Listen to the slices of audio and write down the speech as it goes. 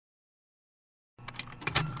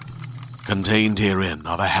Contained herein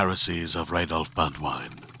are the heresies of Radolf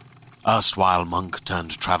Burntwine, erstwhile monk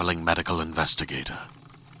turned traveling medical investigator.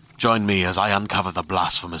 Join me as I uncover the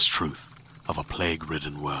blasphemous truth of a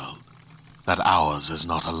plague-ridden world, that ours is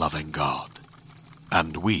not a loving God,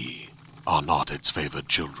 and we are not its favored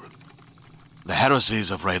children. The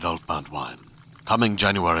heresies of Radolf Burntwine, coming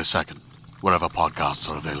January 2nd, wherever podcasts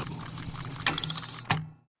are available.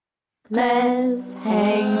 Let's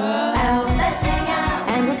hang out. Let's hang out.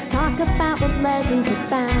 And let's talk about what lessons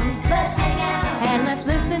about. Let's hang out. And let's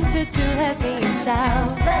listen to two lesbians shout.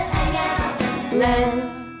 Let's hang out. Let's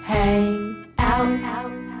hang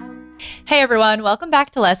out. Hey everyone, welcome back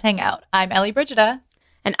to Let's Hang Out. I'm Ellie Brigida.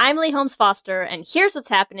 And I'm Lee Holmes Foster, and here's what's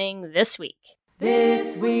happening this week.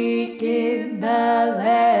 This week in the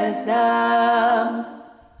Lesdom.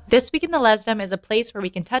 This Week in the Lesdom is a place where we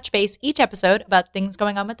can touch base each episode about things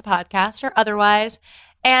going on with the podcast or otherwise.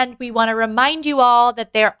 And we want to remind you all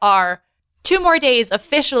that there are 2 more days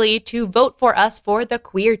officially to vote for us for the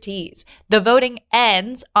Queer Teas. The voting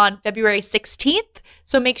ends on February 16th,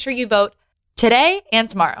 so make sure you vote today and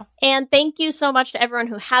tomorrow. And thank you so much to everyone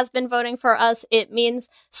who has been voting for us. It means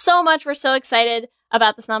so much. We're so excited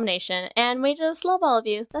about this nomination, and we just love all of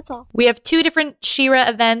you. That's all. We have 2 different She-Ra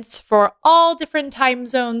events for all different time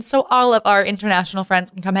zones, so all of our international friends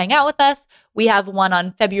can come hang out with us. We have one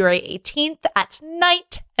on February 18th at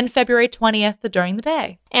night and February 20th during the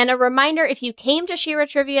day. And a reminder, if you came to She-Ra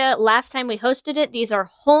Trivia last time we hosted it, these are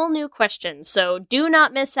whole new questions, so do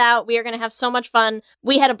not miss out. We are going to have so much fun.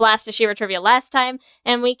 We had a blast at She-Ra Trivia last time,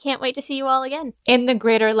 and we can't wait to see you all again. In the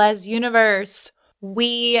greater Les universe,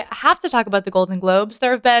 we have to talk about the Golden Globes.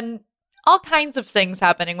 There have been all kinds of things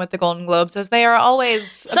happening with the Golden Globes, as they are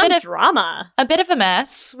always drama. A bit of a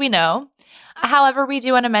mess, we know. However, we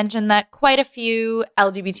do want to mention that quite a few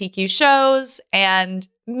LGBTQ shows and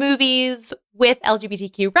movies with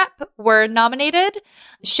LGBTQ rep were nominated.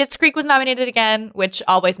 Schitt's Creek was nominated again, which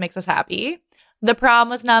always makes us happy. The Prom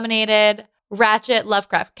was nominated. Ratchet,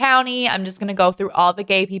 Lovecraft County. I'm just going to go through all the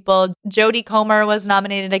gay people. Jodie Comer was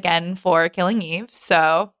nominated again for Killing Eve,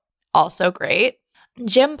 so also great.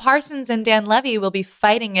 Jim Parsons and Dan Levy will be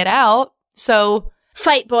fighting it out. So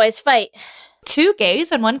fight, boys, fight. 2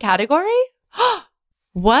 gays in one category?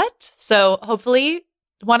 What? So hopefully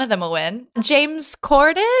one of them will win. James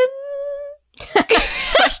Corden?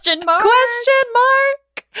 Question mark?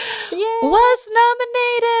 Yeah. Was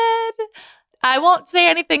nominated. I won't say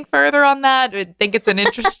anything further on that. I think it's an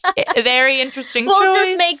very interesting choice. We'll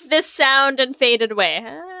just make this sound and fade it away.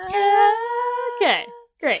 Okay,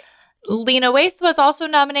 great. Lena Waithe was also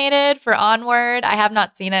nominated for Onward. I have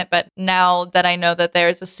not seen it, but now that I know that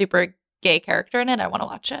there's a super gay character in it, I want to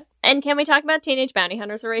watch it. And can we talk about Teenage Bounty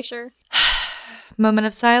Hunters Erasure? Moment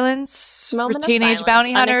of silence for Teenage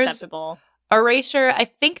Bounty Hunters. Unacceptable. Erasure, I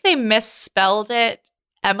think they misspelled it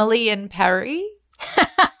Emily and Perry.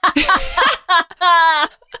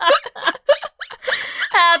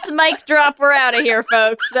 That's mic drop. We're out of here,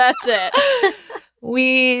 folks. That's it.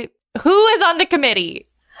 Who is on the committee?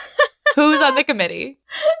 Who's on the committee?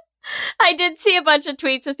 I did see a bunch of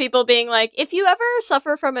tweets of people being like, if you ever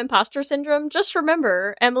suffer from imposter syndrome, just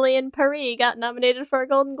remember Emily and Paris got nominated for a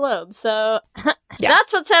Golden Globe. So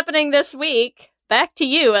That's what's happening this week. Back to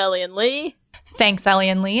you, Ellie and Lee. Thanks, Ellie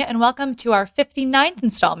and Lee, and welcome to our 59th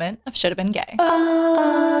installment of Should Have Been Gay.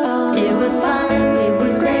 Oh, it was fun, it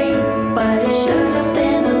was great, but it should have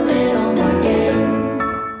been a little more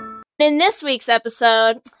gay. In this week's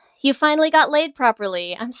episode, you finally got laid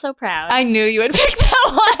properly. I'm so proud. I knew you would pick that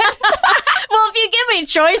one. Well, if you give me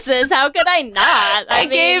choices, how could I not? I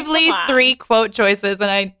gave Lee 3 quote choices,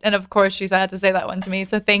 and of course she had to say that one to me,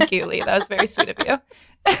 so thank you, Lee. That was very sweet of you.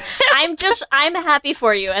 I'm happy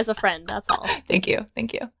for you as a friend, that's all. Thank you.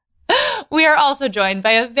 We are also joined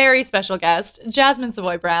by a very special guest, Jasmin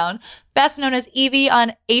Savoy Brown, best known as Evie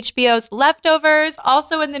on HBO's Leftovers,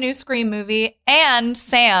 also in the new Scream movie, and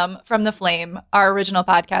Sam from The Flame, our original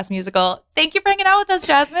podcast musical. Thank you for hanging out with us,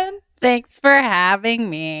 Jasmin. Thanks for having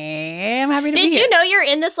me. I'm happy to be here. Did you know you're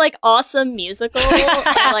in this, awesome musical?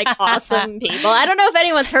 Awesome people. I don't know if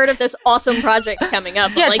anyone's heard of this awesome project coming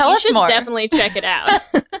up, but, tell you us should more. Definitely check it out.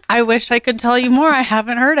 I wish I could tell you more. I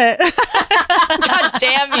haven't heard it. God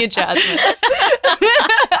damn you, Jasmin.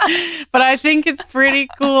 But I think it's pretty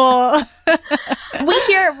cool. We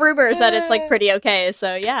hear rumors that it's, pretty okay,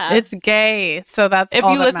 so yeah. It's gay, so that's If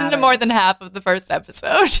all you that listen to more than matters. half of the first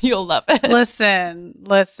episode, you'll love it. Listen.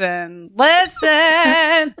 I'm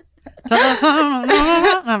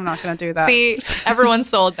not going to do that. See, everyone's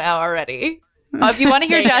sold now already. If you want to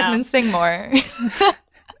hear There you Jasmin sing more.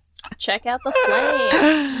 Check out the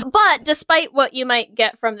flame. But despite what you might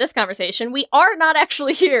get from this conversation, we are not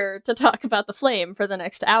actually here to talk about the flame for the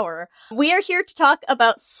next hour. We are here to talk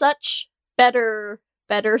about such better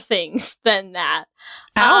things than that.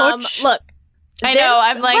 Ouch. Look. I know,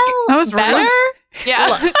 I'm like, That was better? rude.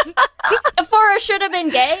 Yeah. For a should have been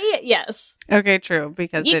gay, yes. Okay, true.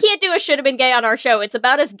 Because You can't do a should have been gay on our show. It's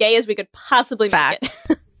about as gay as we could possibly make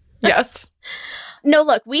it. Yes. No,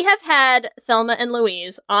 look, we have had Thelma and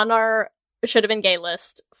Louise on our should have been gay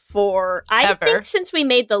list for, I think, since we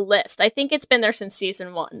made the list. I think it's been there since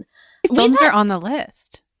season 1. films are on the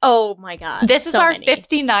list. Oh my god. This is so our many.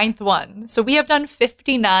 59th one. So we have done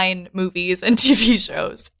 59 movies and TV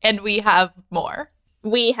shows, and we have more.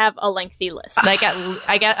 We have a lengthy list. Like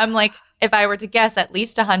I'm like, if I were to guess, at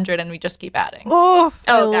least 100, and we just keep adding. Oh,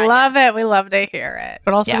 I God, love it. We love to hear it.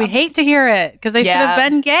 But also we hate to hear it because they should have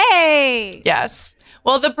been gay. Yes.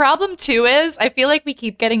 Well, the problem too is I feel like we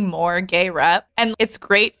keep getting more gay rep, and it's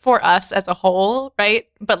great for us as a whole, right?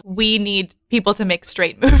 But we need people to make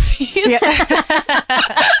straight movies. Yeah.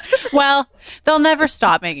 Well, they'll never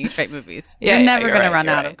stop making straight movies. You're never going to run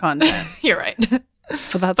out of content. You're right.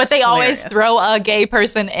 But they always throw a gay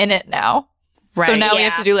person in it now. Right. So now we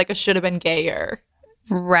have to do like a should have been gayer.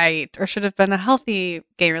 Right. Or should have been a healthy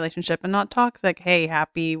gay relationship and not toxic. Hey,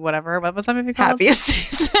 happy, whatever. What was that movie called? Happiest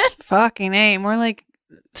season. Fucking A. More like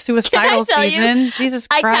suicidal season. Jesus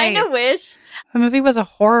Christ. I kind of wish. The movie was a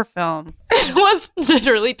horror film. It was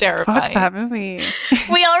literally terrifying. Fuck that movie.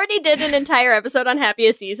 We already did an entire episode on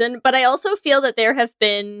Happiest Season, but I also feel that there have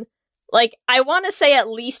been, like, I want to say at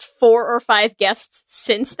least 4 or 5 guests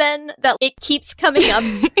since then that it keeps coming up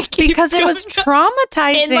Because it was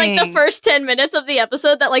traumatizing. in, like, the first 10 minutes of the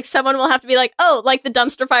episode that, like, someone will have to be like, oh, like the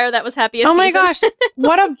dumpster fire that was Happiest Oh my Season. gosh,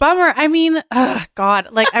 what a bummer. I mean, God,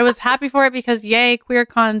 like I was happy for it because yay, queer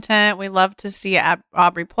content. We love to see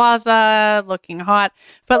Aubrey Plaza looking hot.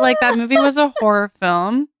 But like that movie was a horror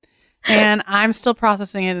film and I'm still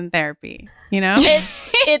processing it in therapy, you know?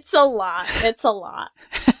 It's a lot. It's a lot.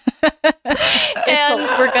 And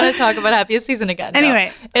we're going to talk about Happiest Season again.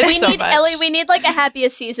 Anyway, it's we so need much. Ellie. We need like a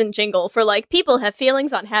Happiest Season jingle for like people have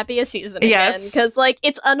feelings on Happiest Season again Yes. because like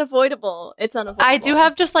it's unavoidable. It's unavoidable. I do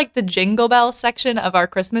have just like the Jingle Bell section of our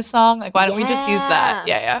Christmas song. Like, why don't we just use that?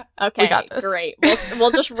 Yeah. Okay, We got this. great.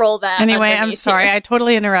 We'll just roll that. anyway, I'm underneath sorry. here. I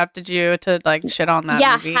totally interrupted you to like shit on that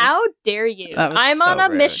Yeah, movie. how dare you? That was I'm so on a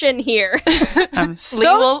rude. mission here. I'm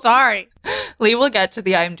so sorry. Lee will get to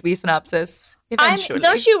the IMDb synopsis eventually.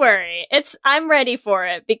 Don't you worry. I'm ready for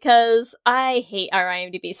it because I hate our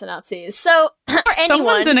IMDb synopses. So for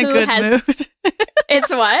anyone Someone's in a who good has, mood. it's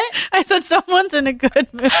what? I said someone's in a good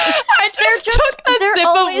mood. I just took a they're sip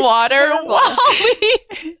of always water terrible. while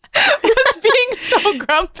Lee was being so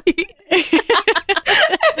grumpy. And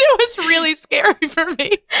it was really scary for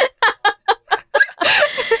me.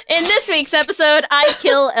 In this week's episode, I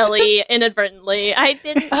kill Ellie inadvertently. I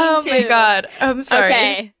didn't mean Oh to. my god. I'm sorry.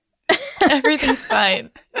 Okay. Everything's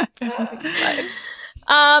fine. Everything's fine.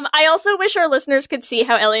 I also wish our listeners could see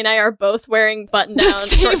how Ellie and I are both wearing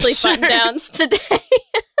button-downs, same short sleeve shirt. button-downs today.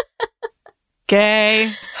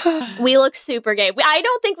 Gay. We look super gay. I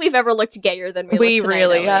don't think we've ever looked gayer than we We look tonight,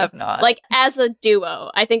 really Ellie. have not. Like, as a duo.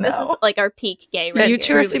 I think this No. is, like, our peak gay right You here.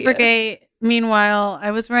 two are truly super is. gay. Meanwhile,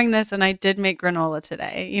 I was wearing this and I did make granola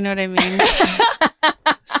today. You know what I mean?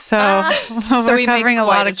 So So we're we make covering a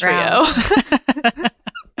quite lot of ground.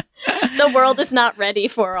 The world is not ready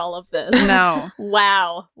for all of this. No.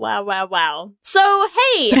 Wow. So,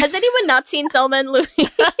 hey, has anyone not seen Thelma and Louise?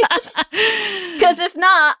 Because if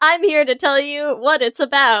not, I'm here to tell you what it's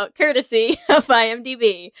about, courtesy of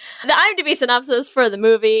IMDb. The IMDb synopsis for the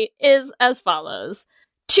movie is as follows.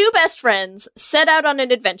 2 best friends set out on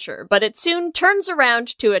an adventure, but it soon turns around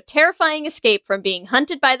to a terrifying escape from being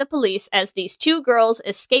hunted by the police as these 2 girls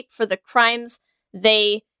escape for the crimes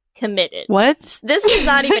they committed. What? This is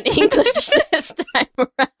not even English this time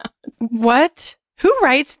around. What? Who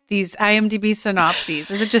writes these IMDb synopses?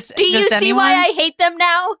 Is it just Do you just see anyone? why I hate them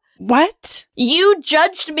now? What? You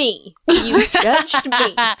judged me. You judged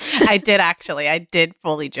me. I did actually. I did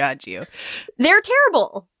fully judge you. They're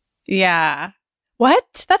terrible. Yeah.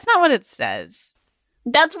 What? That's not what it says.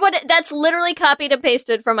 That's literally copied and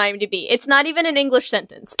pasted from IMDb. It's not even an English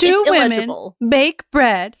sentence. 2 it's women illegible. bake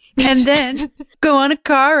bread and then go on a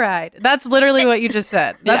car ride. That's literally what you just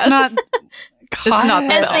said. That's Yes. not. It's not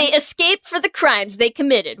As No. they escape for the crimes they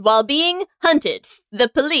committed while being hunted, the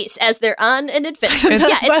police as they're on an adventure.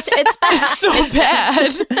 Yeah, it's bad. so It's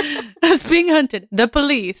bad. As being hunted. The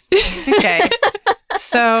police. Okay.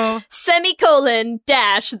 So, Semicolon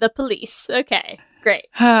dash the police. Okay, great.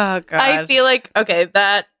 oh God. I feel like, okay,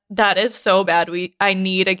 that That is so bad. I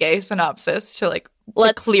need a gay synopsis to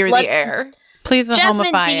clear the air. Please Jasmin,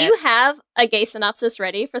 homify do it. you have a gay synopsis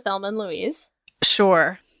ready for Thelma and Louise?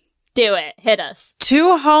 Sure. Do it. Hit us.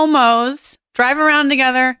 2 homos drive around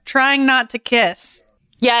together trying not to kiss.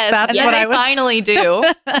 Yes, That's and what then I they was- finally do.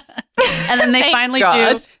 And then they Thank finally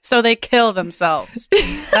God. do, so they kill themselves.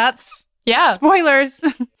 That's Yeah, spoilers.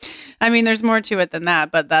 I mean, there's more to it than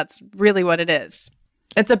that, but that's really what it is.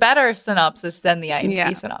 it's a better synopsis than the IMDb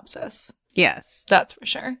Yeah. synopsis. Yes. That's for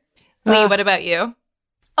sure. Lee, what about you?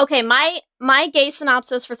 Okay, my gay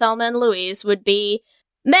synopsis for Thelma and Louise would be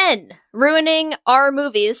men ruining our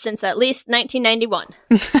movies since at least 1991.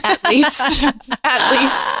 At least. At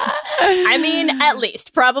least. I mean, at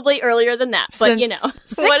least. Probably earlier than that, but you know.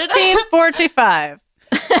 What did 1645.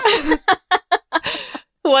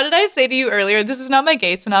 What did I say to you earlier? This is not my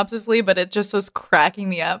gay synopsis, Lee, but it just was cracking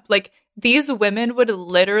me up. Like, these women would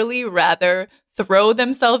literally rather throw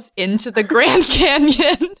themselves into the Grand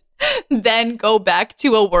Canyon than go back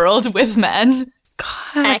to a world with men.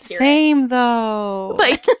 God, Accurate. same though.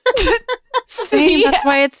 Like, Same. That's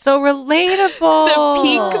why it's so relatable. the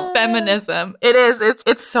peak feminism. It is.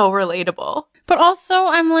 It's so relatable. But also,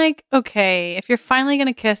 I'm like, okay, if you're finally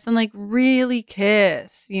gonna kiss, then like really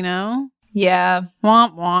kiss, you know? Yeah.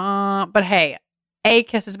 Womp womp. But hey, a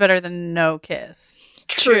kiss is better than no kiss.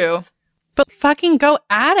 True. But fucking go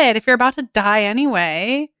at it if you're about to die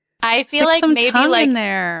anyway. I feel Stick like some maybe tongue like, in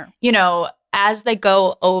there. you know, as they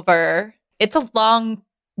go over, it's a long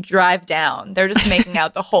drive down. They're just making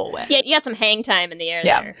out the whole way. Yeah, you got some hang time in the air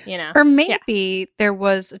Yeah. there, you know. Or maybe there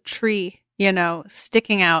was a tree, you know,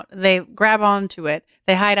 sticking out. They grab onto it.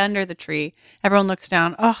 They hide under the tree. Everyone looks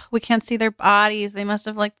down. Oh, we can't see their bodies. They must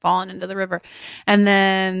have like fallen into the river. And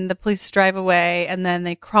then the police drive away and then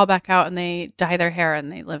they crawl back out and they dye their hair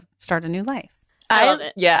and they start a new life. I love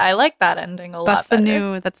it. Yeah, I like that ending a lot That's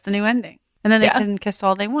better. that's the new ending. And then they Yeah. can kiss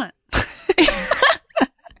all they want.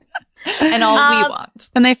 And all we want.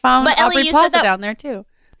 And they found But Ellie, Aubrey you said Plaza that- down there too.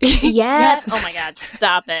 Yes. Oh my God,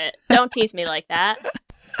 stop it. Don't tease me like that.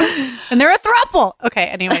 And they're a throuple. Okay,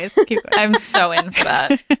 anyways, keep going. I'm so in for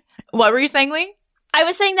that. What were you saying, Lee? I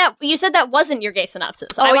was saying that you said that wasn't your gay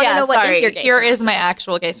synopsis. I want to know what is your gay Here synopsis. is my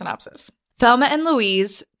actual gay synopsis. Thelma and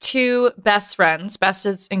Louise, 2 best friends, best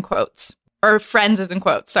is in quotes, or friends is in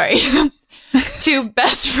quotes, sorry. 2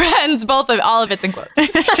 best friends, all of it's in quotes.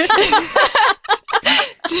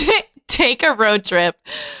 Take a road trip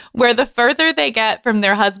where the further they get from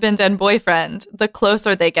their husband and boyfriend, the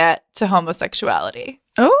closer they get to homosexuality.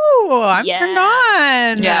 Oh, I'm Yeah. turned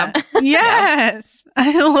on. Yeah. Yes.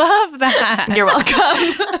 I love that. You're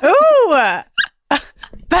welcome. Ooh.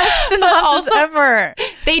 Best synopsis also- ever.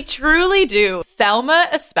 They truly do. Thelma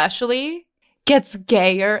especially gets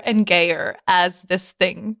gayer and gayer as this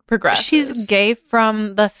thing progresses. She's gay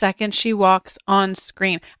from the second she walks on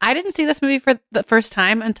screen. I didn't see this movie for the first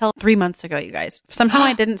time until 3 months ago, you guys. Somehow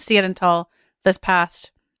I didn't see it until this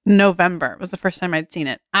past November. It was the first time I'd seen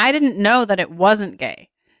it. I didn't know that it wasn't gay.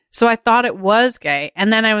 So I thought it was gay.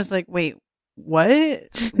 And then I was like, wait, what?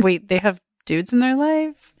 Wait, they have dudes in their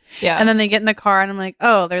life? Yeah. And then they get in the car and I'm like,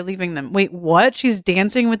 oh, they're leaving them. Wait, what? She's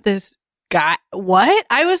dancing with this guy. What?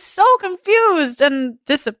 I was so confused and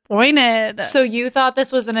disappointed. So you thought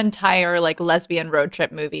this was an entire lesbian road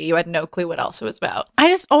trip movie. You had no clue what else it was about. I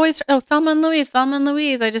just always, Thelma and Louise, Thelma and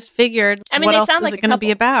Louise. I just figured, I mean, what they else sound is like it a going to be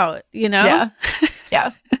couple. about? You know? Yeah.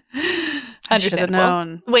 Yeah. I should have Understandable.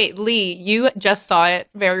 known. Wait, Lee, you just saw it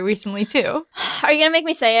very recently too. Are you gonna make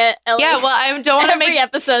me say it, Ellie? Yeah, well, I don't want to Every make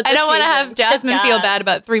episode. I don't want to season. have Jasmine Good feel God. bad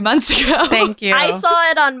about 3 months ago. Thank you. I saw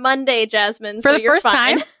it on Monday, Jasmine. For so the you're first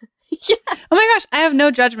fine. time? Oh my gosh, I have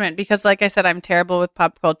no judgment because, like I said, I'm terrible with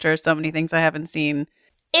pop culture. So many things I haven't seen.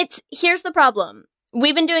 Here's the problem.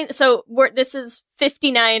 We've been doing this is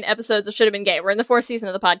 59 episodes of Should Have Been Gay. We're in the 4th season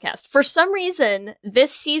of the podcast. For some reason,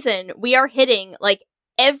 this season we are hitting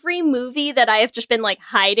every movie that I have just been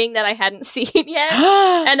hiding that I hadn't seen yet.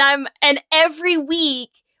 and every week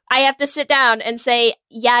I have to sit down and say,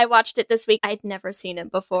 yeah, I watched it this week. I'd never seen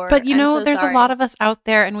it before. But you I'm know, so there's sorry. a lot of us out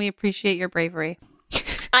there, and we appreciate your bravery.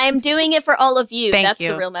 I am doing it for all of you. Thank That's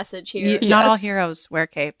you. the real message here. Not all Yes. heroes wear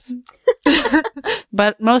capes,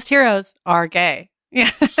 but most heroes are gay. Yeah.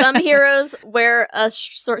 Some heroes wear a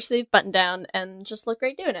short sleeve button down and just look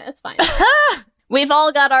great doing it. It's fine. We've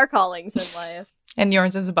all got our callings in life. And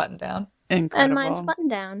yours is a button down. Incredible. And mine's button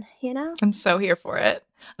down, you know? I'm so here for it.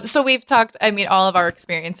 So we've talked, all of our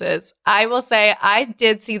experiences. I will say I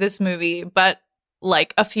did see this movie, but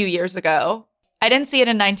a few years ago. I didn't see it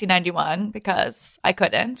in 1991 because I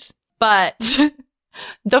couldn't. But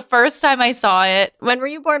the first time I saw it, When were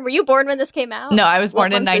you born? Were you born when this came out? no, I was What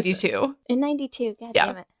born in month is 92. In 92. God Yeah.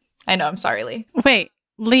 damn it. I know. I'm sorry, Lee. Wait,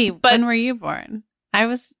 Lee, when were you born? I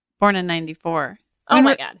was born in 94. Oh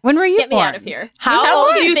my God. When were you Get born? me out of here. How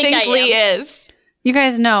old do you think I Lee am? is? You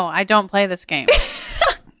guys know I don't play this game.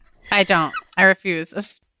 I don't. I refuse.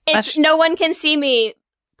 No one can see me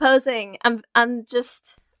posing. I'm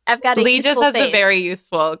just. I've got a Lee just youthful has a face. very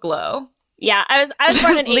youthful glow. Yeah, I was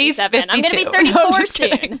born in Lee's 87. I'm going to be 52. 34 No, I'm just soon.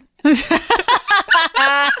 kidding.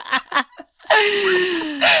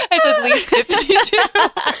 I said Lee's 52.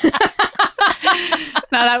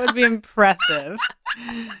 Now that would be impressive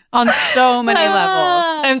on so many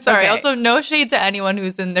levels. I'm sorry. Okay. Also, no shade to anyone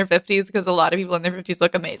who's in their 50s because a lot of people in their 50s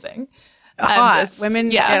look amazing. Hot. Women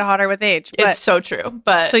get hotter with age. But, It's so true.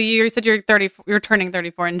 But so you said you're 34. You're turning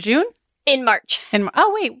 34 in June. In March.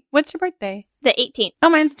 Oh wait, what's your birthday? The 18th. Oh,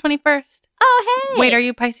 mine's 21st. Oh, hey. Wait, are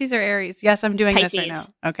you Pisces or Aries? Yes, I'm doing this right now.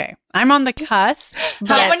 Pisces. Okay, I'm on the cusp.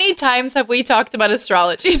 how Yes. many times have we talked about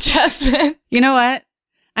astrology, Jasmin? You know what?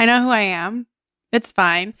 I know who I am. It's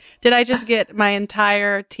fine. Did I just get my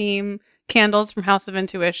entire team candles from House of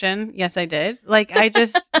Intuition? Yes, I did.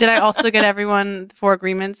 Did I also get everyone 4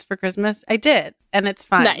 agreements for Christmas? I did. And it's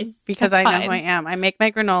fine. Nice. Because That's I know fine. who I am. I make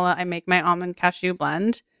my granola. I make my almond cashew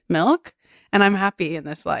blend milk. And I'm happy in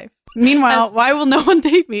this life. Meanwhile, why will no one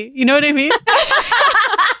date me? You know what I mean?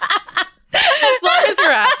 As long as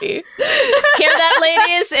you're happy. Hear that,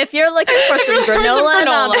 ladies? If you're looking for some granola and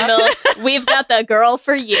almond milk, we've got the girl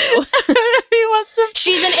for you. He wants to-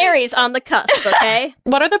 She's an Aries on the cusp, okay?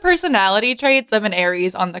 What are the personality traits of an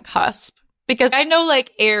Aries on the cusp? Because I know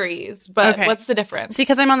Aries, but Okay. what's the difference? See,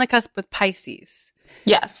 because I'm on the cusp with Pisces.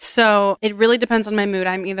 yes. So it really depends on my mood.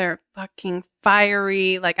 I'm either fucking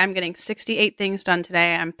fiery, I'm getting 68 things done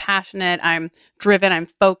today. I'm passionate. I'm driven. I'm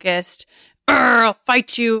focused. I'll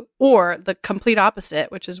fight you. Or the complete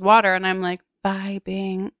opposite, which is water. And I'm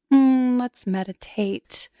vibing. Let's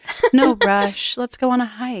meditate. No rush. Let's go on a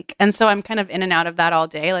hike. And so I'm kind of in and out of that all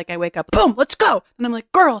day. I wake up, boom, let's go. And I'm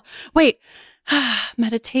girl, wait.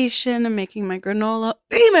 Meditation. I'm making my granola.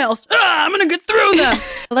 Emails. I'm going to get through them.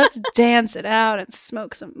 Let's dance it out and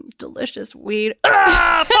smoke some delicious weed.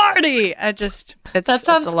 Party. That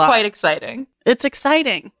sounds it's a lot. quite exciting. It's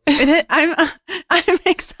exciting. I'm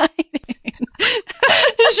exciting.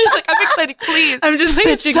 She's I'm excited, please. I'm just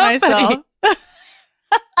Please, pitching myself.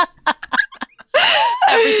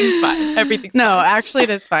 Everything's fine. Everything's No, fine. actually, it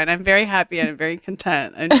is fine. I'm very happy and I'm very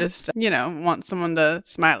content. I just, want someone to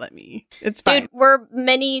smile at me. It's fine. Dude, we're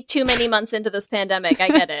too many months into this pandemic. I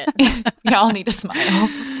get it. We all need a smile.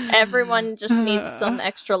 Everyone just needs some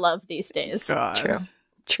extra love these days. God.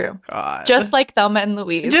 True. God. Just like Thelma and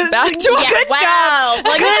Louise. Just- Back to Yeah, Good wow. job.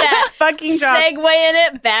 Look at that. Fucking job. Segueing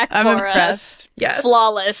it back I'm for us. impressed. Yes.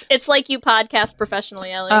 Flawless. It's like you podcast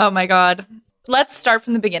professionally, Ellie. Oh my God. Let's start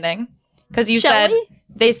from the beginning. Because you Shall said we?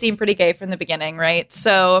 they seem pretty gay from the beginning, right?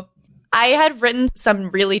 So I had written some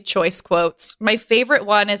really choice quotes. My favorite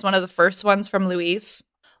one is one of the first ones from Louise,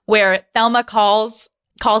 where Thelma calls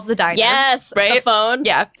the diner. Yes, right? the phone.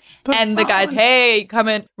 Yeah. And the guy's, hey, you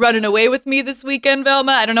coming running away with me this weekend,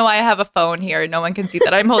 Velma? I don't know why I have a phone here. No one can see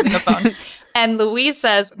that I'm holding a phone. And Louise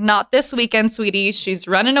says, not this weekend, sweetie. She's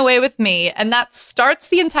running away with me. And that starts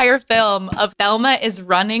the entire film of Thelma is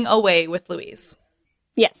running away with Louise.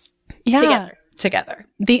 Yes. Yeah. Together.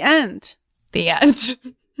 The end. The end.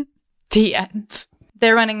 The end.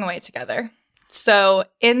 They're running away together. So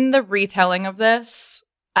in the retelling of this,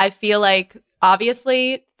 I feel like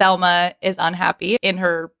obviously Thelma is unhappy in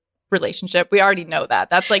her relationship. We already know that.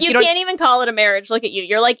 That's You can't even call it a marriage. Look at you.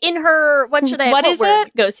 You're in her, what What is word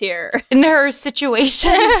it? goes here? in her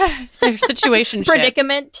situation. Their situation.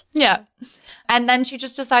 Predicament. Yeah. And then she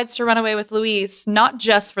just decides to run away with Louise, not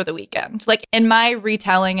just for the weekend. In my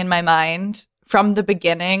retelling in my mind, from the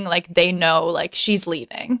beginning, they know, she's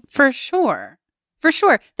leaving. For sure. For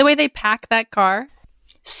sure. The way they pack that car.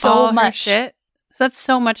 So all her much shit. That's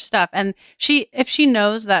so much stuff. And if she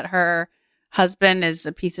knows that her husband is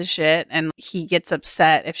a piece of shit and he gets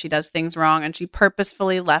upset if she does things wrong and she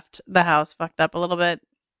purposefully left the house fucked up a little bit,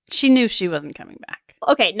 she knew she wasn't coming back.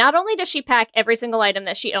 Okay, not only does she pack every single item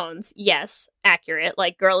that she owns, yes, accurate,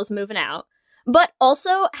 girl is moving out, but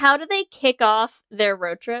also how do they kick off their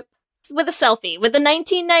road trip? With a selfie, with the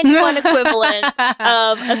 1991 equivalent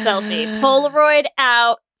of a selfie. Polaroid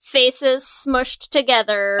out, faces smushed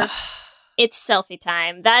together. It's selfie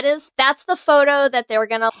time. That's the photo that they were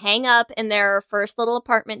gonna hang up in their first little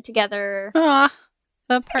apartment together. Aw,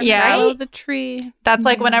 the apartment Yeah. below the tree. That's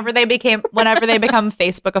whenever they become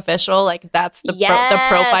Facebook official, that's the Yes,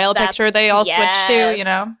 profile that's- picture they all switch to, you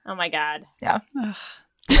know? Oh my God. Yeah.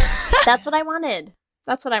 That's what I wanted.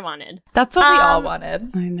 That's what I wanted. That's what we all wanted.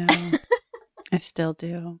 I know. I still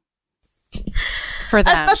do. for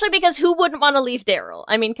them. Especially because who wouldn't want to leave Daryl?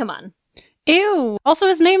 I mean, come on. Ew. Also,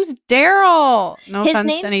 his name's Daryl. No His offense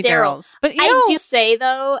name's to any Daryl. Daryls. But ew. I do say,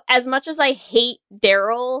 though, as much as I hate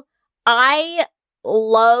Daryl, I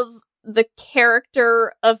love the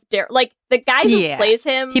character of Daryl. Like, the guy who plays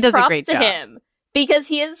him, he does a props great to job. him. Because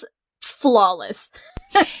he is flawless.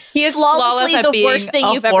 He is flawlessly flawless at the being worst thing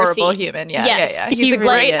a you've ever horrible seen. human. Yeah, Yes. yeah, yeah. He's He a really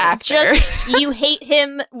great is. actor. Just, you hate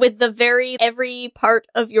him with the every part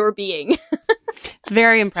of your being. It's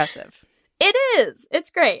very impressive. It is. It's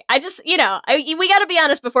great. I just, we got to be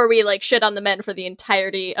honest before we like shit on the men for the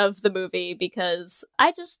entirety of the movie because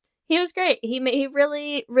he was great. He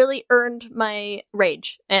really, really earned my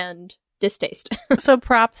rage and distaste. So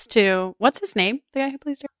props to, what's his name? The guy who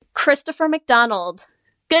plays Daryl? Christopher McDonald.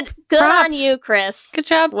 Good Props. on you, Chris. Good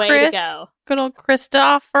job, Way Chris. to go. Good old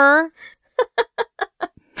Christopher.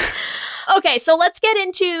 Okay, so let's get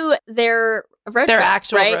into their road Their trip,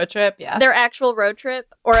 actual right? road trip, yeah. Their actual road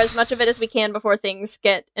trip, or as much of it as we can before things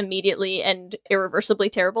get immediately and irreversibly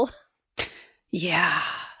terrible. Yeah.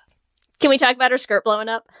 Can we talk about her skirt blowing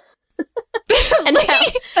up? and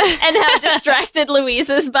how distracted Louise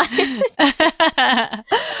is by it.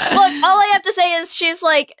 Look, all I have to say is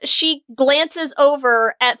she glances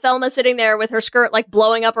over at Thelma sitting there with her skirt like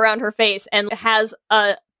blowing up around her face and has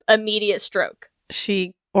a immediate stroke.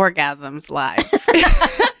 She orgasms live.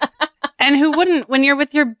 And who wouldn't when you're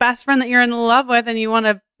with your best friend that you're in love with and you want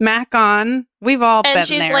to mac on? We've all been there. And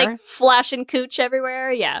she's like flashing cooch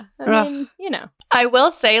everywhere. Yeah. I mean, I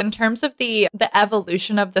will say, in terms of the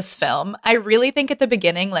evolution of this film, I really think at the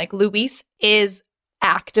beginning, like, Louise is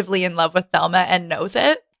actively in love with Thelma and knows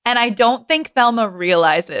it. And I don't think Thelma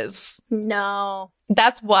realizes. No.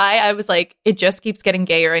 That's why I was like, it just keeps getting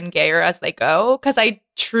gayer and gayer as they go. Because I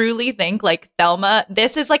truly think, like, Thelma,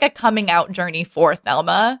 this is like a coming out journey for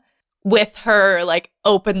Thelma with her, like,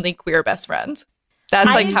 openly queer best friend. That's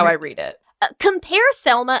like how I read it. Compare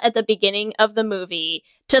Thelma at the beginning of the movie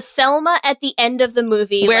to Thelma at the end of the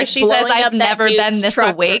movie, where like, she says, blowing up I've that never dude's been this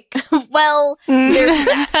truck. awake. Well, there's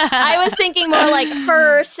that. I was thinking more like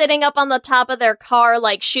her sitting up on the top of their car,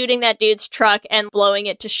 like shooting that dude's truck and blowing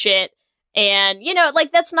it to shit. And,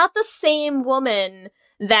 like, that's not the same woman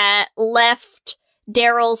that left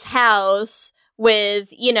Daryl's house with,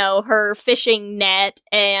 her fishing net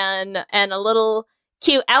and a little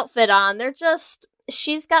cute outfit on.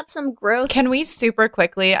 She's got some growth. Can we super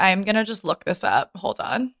quickly, I'm going to just look this up. Hold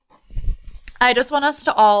on. I just want us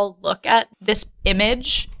to all look at this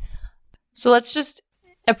image. So let's just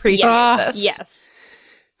appreciate this. Yes.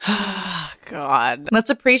 Oh, God. Let's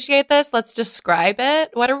appreciate this. Let's describe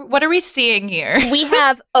it. What are we seeing here? We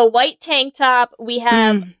have a white tank top. We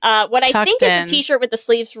have what I think is a in. t-shirt with the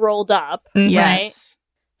sleeves rolled up. Mhm. Right? Yes.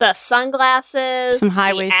 The sunglasses. Some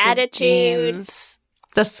high-waisted the attitude. jeans.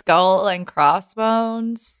 The skull and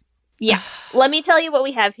crossbones. Yeah. Let me tell you what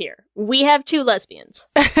we have here. We have two lesbians.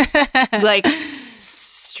 Like,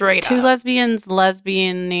 straight Two up. lesbians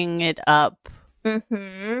lesbianing it up.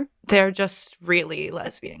 Mm-hmm. They're just really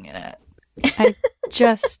lesbian in it. I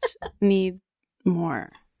just need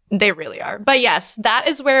more. They really are. But yes, that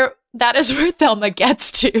is where Thelma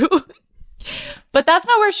gets to. But that's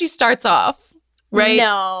not where she starts off, right?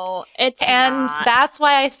 No, it's And not. that's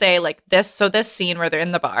why I say, like, this scene where they're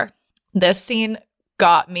in the bar, this scene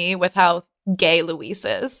got me with how gay Louise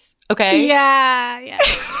is. Okay? Yeah.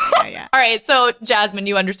 All right, so Jasmin,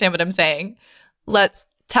 you understand what I'm saying.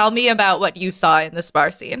 Tell me about what you saw in this bar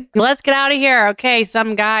scene. Let's get out of here. Okay,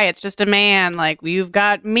 some guy, it's just a man. Like, you've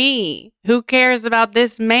got me. Who cares about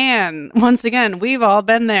this man? Once again, we've all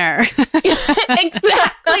been there.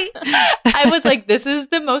 Exactly. I was like, this is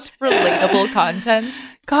the most relatable content.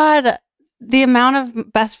 God, the amount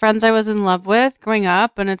of best friends I was in love with growing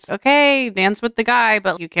up, and it's okay, dance with the guy,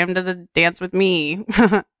 but you came to the dance with me.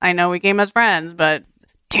 I know we came as friends, but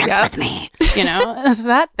dance with me.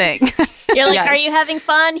 That thing. You're like, Yes. Are you having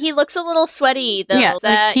fun? He looks a little sweaty, though. Yeah, Is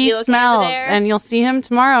that like he you okay smells, over there? and you'll see him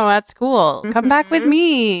tomorrow at school. Come back with Mhm.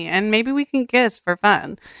 me, and maybe we can kiss for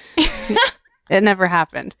fun. It never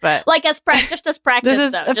happened, but Like just as practice, this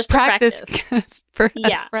is though. a Just practice. to practice. For Yeah.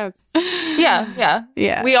 us friends. Yeah.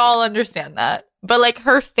 Yeah. We all understand that. But like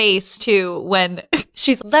her face too, when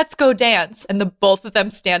she's let's go dance, and the both of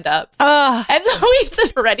them stand up. Ugh. And Louise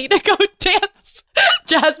is ready to go dance.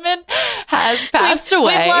 Jasmin has passed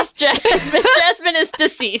away. We've lost Jasmin. Jasmin is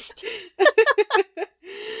deceased.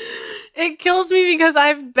 It kills me because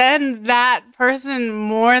I've been that person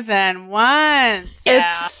more than once. Yeah.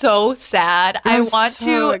 It's so sad. I'm I want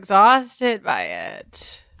so to exhausted by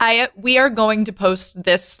it. we are going to post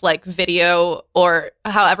this like video or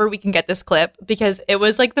however we can get this clip because it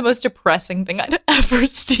was like the most depressing thing I'd ever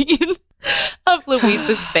seen. of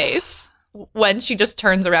Louise's face when she just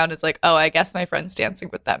turns around and is like, oh, I guess my friend's dancing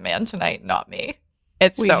with that man tonight, not me.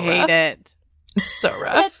 We hate it. It's so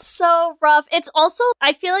rough. It's so rough. It's also,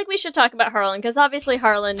 I feel like we should talk about Harlan, because obviously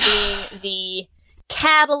Harlan being the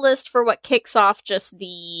catalyst for what kicks off just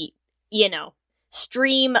the,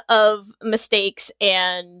 stream of mistakes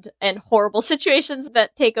and horrible situations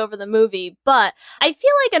that take over the movie. But I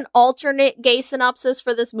feel like an alternate gay synopsis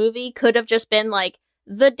for this movie could have just been like,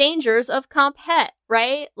 the dangers of comp het,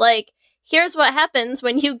 right? Like, here's what happens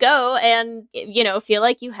when you go and, feel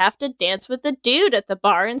like you have to dance with the dude at the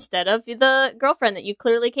bar instead of the girlfriend that you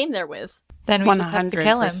clearly came there with. Then we just have to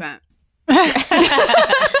kill him.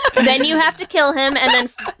 Then you have to kill him, and then,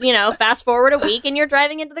 fast forward a week and you're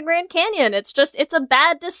driving into the Grand Canyon. It's a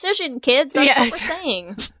bad decision, kids. That's what we're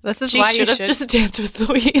saying. This is She why you should have should just danced with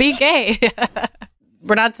Louise. be gay.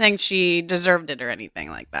 We're not saying she deserved it or anything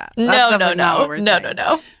like that. No. That's definitely not what we're saying.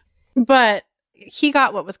 No. But he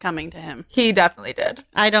got what was coming to him. He definitely did.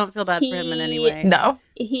 I don't feel bad for him in any way. No.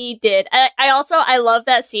 He did. I love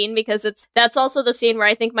that scene because that's also the scene where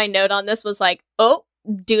I think my note on this was like, oh,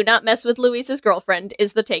 do not mess with Louise's girlfriend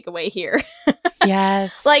is the takeaway here.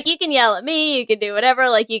 Yes. Like, you can yell at me, you can do whatever,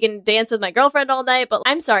 like, you can dance with my girlfriend all night, but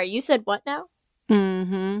I'm sorry, you said what now?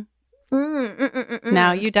 Mm-hmm.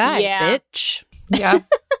 Now you die, bitch. Yeah.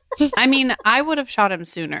 I mean, I would have shot him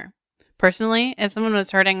sooner. Personally, if someone was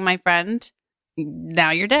hurting my friend, now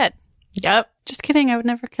you're dead. Yep. Just kidding. I would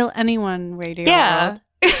never kill anyone, Radio Yeah.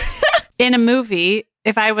 World. In a movie,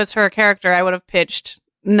 if I was her character, I would have pitched,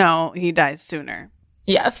 no, he dies sooner.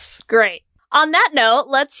 Yes. Great. On that note,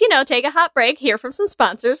 let's, take a hot break, hear from some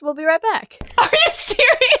sponsors. We'll be right back. Are you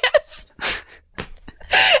serious?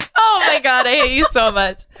 Oh my God, I hate you so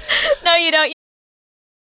much. No, you don't.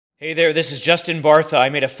 Hey there, this is Justin Bartha. I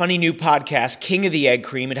made a funny new podcast, King of the Egg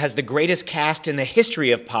Cream. It has the greatest cast in the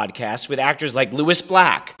history of podcasts with actors like Louis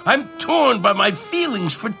Black, I'm torn by my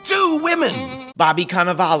feelings for two women. Bobby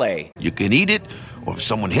Cannavale, You can eat it, or if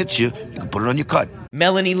someone hits you, you can put it on your cut.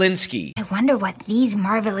 Melanie Linsky, I wonder what these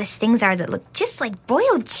marvelous things are that look just like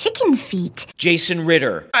boiled chicken feet. Jason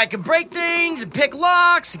Ritter, I can break things and pick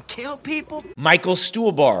locks and kill people. Michael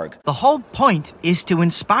Stuhlbarg, The whole point is to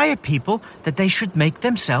inspire people that they should make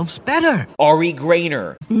themselves better. Ari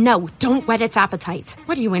Grainer, No, don't whet its appetite.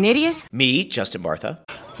 What are you, an idiot? me, Justin Bartha,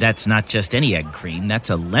 That's not just any egg cream, that's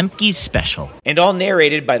a Lemke's special. and all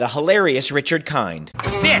narrated by the hilarious Richard Kind.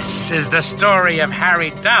 This is the story of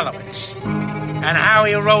Harry Dalowitz and how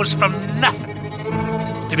he rose from nothing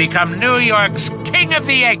to become New York's King of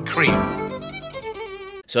the Egg Cream.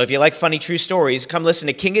 So if you like funny true stories, come listen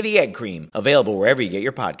to King of the Egg Cream, available wherever you get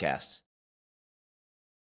your podcasts.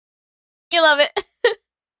 You love it.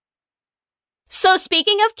 So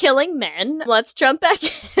speaking of killing men, let's jump back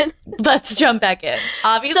in. Let's jump back in.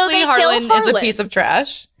 Obviously, they kill Harlan is a Harlan. piece of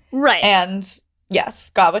trash. Right. And yes,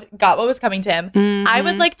 got what was coming to him. I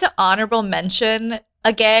would like to honorable mention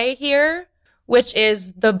a gay here, which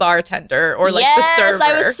is the bartender or like the server. Yes,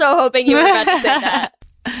 I was so hoping you were about to say that.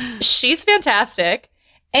 She's fantastic.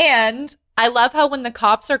 And I love how when the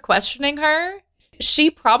cops are questioning her, she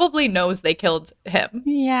probably knows they killed him.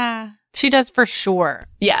 Yeah. She does for sure.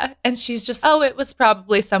 Yeah. And she's just, oh, it was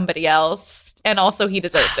probably somebody else. And also he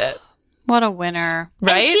deserved it. What a winner.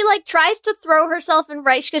 Right? And she tries to throw herself in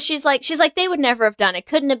right because she's like they would never have done it.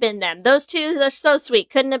 Couldn't have been them. Those two, they're so sweet.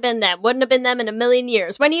 Couldn't have been them. Wouldn't have been them in a million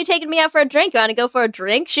years. When are you taking me out for a drink? You want to go for a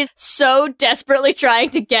drink? She's so desperately trying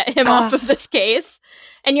to get him off of this case.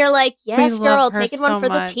 And you're like, yes, We girl, love her taking one so for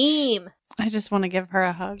much. the team. I just want to give her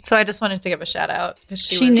a hug. So I just wanted to give a shout out because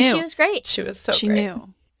She knew. She was great. She was so She great.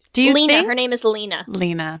 knew. Do you Lena, think? her name is Lena.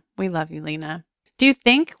 Lena. We love you, Lena. Do you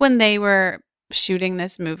think when they were shooting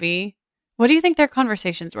this movie, what do you think their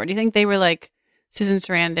conversations were? Do you think they were like Susan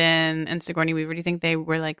Sarandon and Sigourney Weaver? Do you think they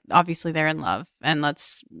were like, obviously they're in love and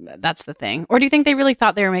that's the thing? Or do you think they really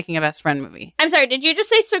thought they were making a best friend movie? I'm sorry, did you just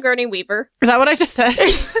say Sigourney Weaver? Is that what I just said?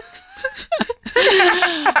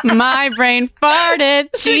 My brain farted.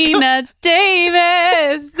 Gina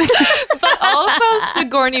Davis. But also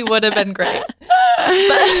Sigourney would have been great.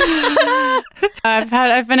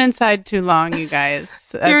 I've been inside too long, you guys.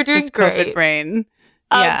 You're doing just COVID great. brain.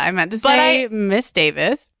 Yeah, I meant to say Miss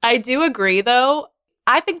Davis. I do agree, though.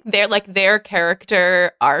 I think their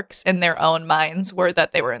character arcs in their own minds were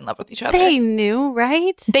that they were in love with each other. They knew,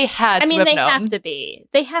 right? They had to have they known. have to be.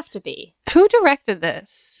 They have to be. Who directed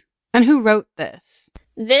this? And who wrote this?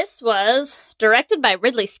 This was directed by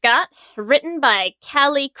Ridley Scott, written by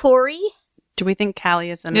Callie Corey. Do we think Callie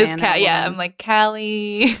is a man? Yeah, I'm like,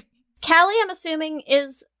 Callie. Callie, I'm assuming,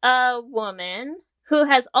 is a woman who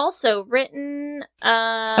has also written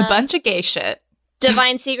a bunch of gay shit.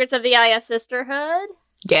 Divine Secrets of the IS Sisterhood.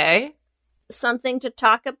 Gay. Something to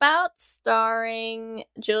Talk About, starring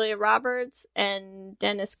Julia Roberts and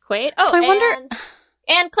Dennis Quaid. Oh, So I wonder...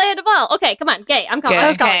 And Clea Duvall. Okay, come on. Gay. I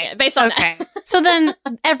was calling it based on that. So then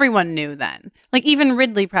everyone knew then. Like even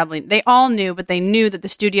Ridley probably, they all knew, but they knew that the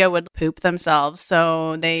studio would poop themselves.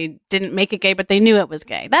 So they didn't make it gay, but they knew it was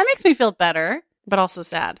gay. That makes me feel better, but also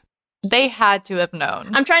sad. They had to have known.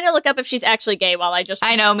 I'm trying to look up if she's actually gay while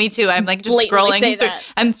I know, me too. I'm like just scrolling through.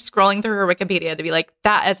 I'm scrolling through her Wikipedia to be like,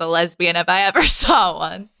 that is a lesbian if I ever saw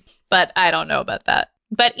one. But I don't know about that.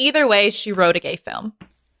 But either way, she wrote a gay film.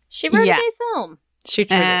 She wrote a gay film. She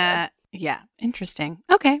truly did. Yeah. Interesting.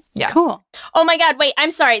 Okay. Yeah. Cool. Oh my God. Wait,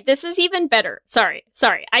 I'm sorry. This is even better. Sorry.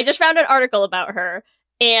 I just found an article about her,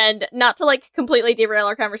 and not to like completely derail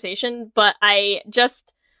our conversation, but I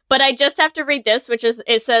just have to read this, which is,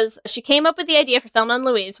 it says, she came up with the idea for Thelma and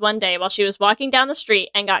Louise one day while she was walking down the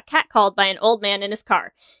street and got catcalled by an old man in his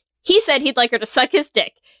car. He said he'd like her to suck his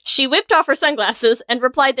dick. She whipped off her sunglasses and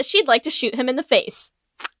replied that she'd like to shoot him in the face.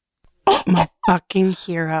 Oh, my fucking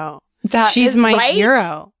hero. She's She's my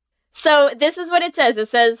hero. So this is what it says. It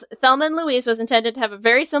says, Thelma and Louise was intended to have a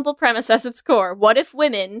very simple premise as its core. What if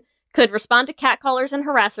women could respond to catcallers and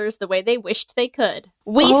harassers the way they wished they could?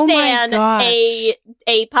 We stand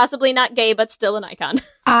a possibly not gay, but still an icon.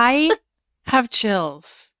 I have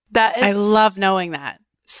chills. I love knowing that.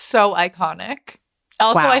 So iconic.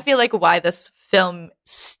 Also, I feel like why this film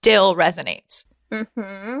still resonates.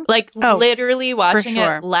 Mm-hmm. Like literally watching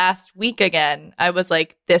it last week again, I was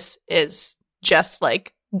like, this is just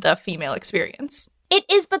like the female experience. It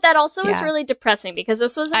is, but that also is really depressing because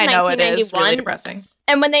this was in 1991. It is really depressing.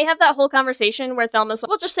 And when they have that whole conversation where Thelma's like,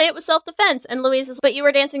 well, just say it was self-defense. And Louise is, but you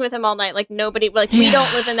were dancing with him all night. Like nobody, like we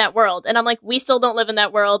don't live in that world. And I'm like, we still don't live in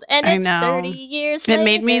that world. And it's 30 years later. It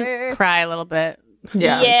made me cry a little bit.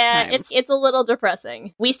 Yeah, it's a little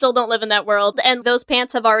depressing. We still don't live in that world, and those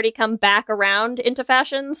pants have already come back around into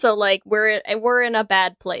fashion. So, like, we're in a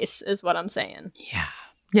bad place, is what I'm saying.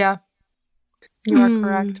 Yeah, you are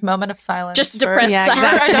correct. Moment of silence. Just depressed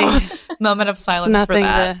silence. Exactly. Moment of silence for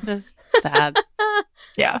that. Just sad.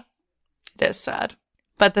 Yeah, it is sad.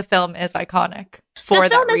 But the film is iconic for that reason. The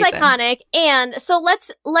film is iconic, and so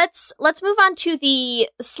let's move on to the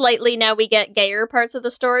slightly now we get gayer parts of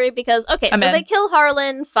the story because they kill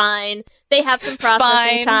Harlan, fine. They have some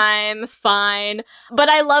processing time, fine. But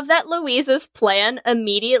I love that Louise's plan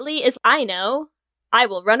immediately is, I know, I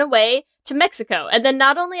will run away to Mexico. And then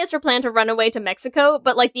not only is her plan to run away to Mexico,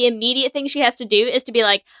 but like the immediate thing she has to do is to be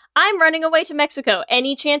like, I'm running away to Mexico.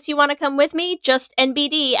 Any chance you want to come with me? Just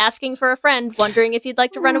NBD, asking for a friend, wondering if you'd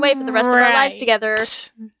like to run away for the rest of our lives together.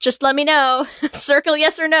 Just let me know. Circle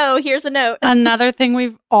yes or no. Here's a note. Another thing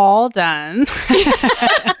we've all done.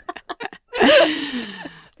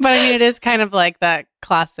 But I mean, it is kind of like that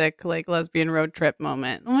classic like lesbian road trip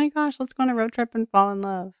moment. Oh my gosh, let's go on a road trip and fall in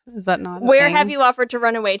love. Is that not a Where thing? have you offered to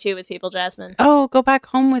run away to with people, Jasmin? Oh, go back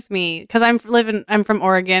home with me. Because I'm from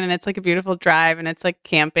Oregon and it's like a beautiful drive and it's like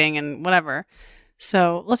camping and whatever.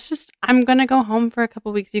 So I'm going to go home for a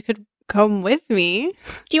couple weeks. You could come with me.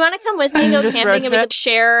 Do you want to come with me, go camping, and we could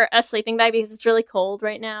share a sleeping bag because it's really cold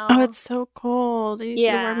right now? Oh, it's so cold. You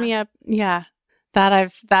can warm me up. Yeah. That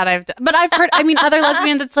I've done. But I've heard, I mean, other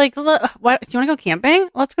lesbians, it's like, look, what, do you want to go camping?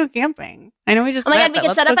 Let's go camping. I know we just Oh my God, we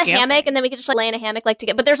could set up a hammock and then we could just like lay in a hammock like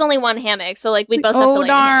together. But there's only one hammock, so like we'd both have to lay in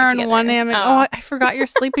a hammock together. One hammock. Oh, I forgot your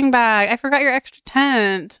sleeping bag. I forgot your extra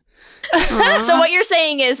tent. So what you're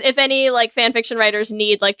saying is if any like fan fiction writers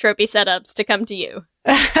need like tropey setups to come to you.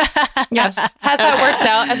 Yes. Has that worked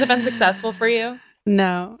out? Has it been successful for you?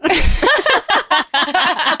 No.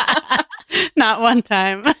 Not one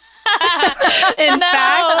time.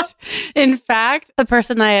 In fact, the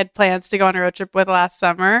person I had plans to go on a road trip with last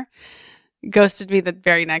summer ghosted me the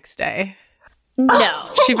very next day. No.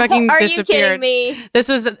 She fucking Are disappeared. you kidding me? This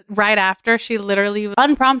was right after she literally,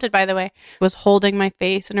 unprompted by the way, was holding my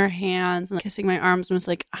face in her hands and kissing my arms and was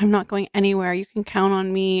like, I'm not going anywhere. You can count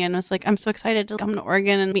on me. And I was like, I'm so excited to come to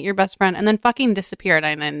Oregon and meet your best friend. And then fucking disappeared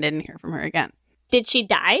and I didn't hear from her again. Did she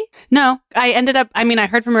die? No. I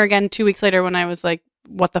heard from her again 2 weeks later when I was like,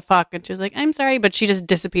 what the fuck? And she was like, I'm sorry, but she just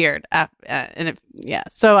disappeared.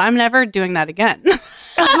 So I'm never doing that again.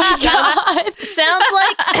 Oh my God. Sounds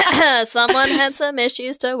like someone had some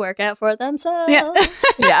issues to work out for themselves.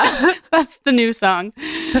 Yeah. That's the new song.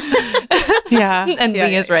 Yeah. And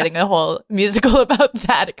Lee is writing a whole musical about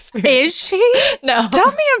that experience. Is she? No.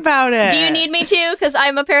 Tell me about it. Do you need me to? Because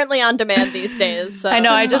I'm apparently on demand these days. So. I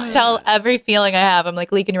know. I just tell every feeling I have. I'm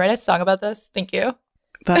like, Lee, can you write a song about this? Thank you.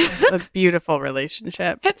 That's a beautiful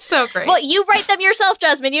relationship. It's so great. Well, you write them yourself,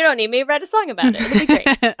 Jasmin. You don't need me to write a song about it. It'll be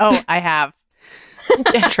great. Oh, I have.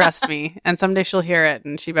 Trust me. And someday she'll hear it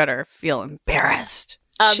and she better feel embarrassed.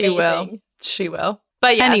 She will. She will.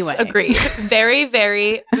 But yes, Anyway. agreed. Very,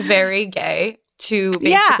 very, very gay to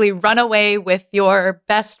basically run away with your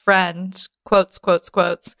best friend, quotes, quotes,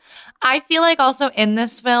 quotes. I feel like also in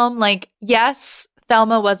this film, like, yes,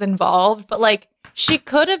 Thelma was involved, but like she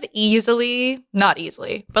could have not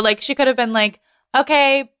easily, but like she could have been like,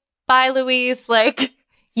 okay, bye, Louise. Like,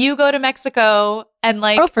 you go to Mexico and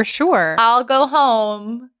like, oh, for sure, I'll go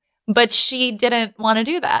home. But she didn't want to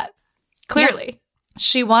do that. Clearly.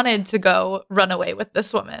 She wanted to go run away with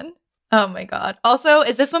this woman. Oh my God. Also,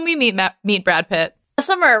 is this when we meet Brad Pitt?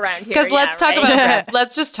 Somewhere around here. Because let's talk about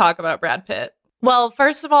let's just talk about Brad Pitt. Well,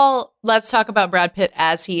 first of all, let's talk about Brad Pitt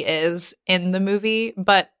as he is in the movie.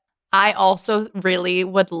 But I also really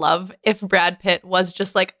would love if Brad Pitt was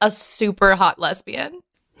just like a super hot lesbian.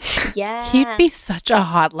 Yeah. He'd be such a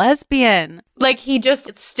hot lesbian. Like, he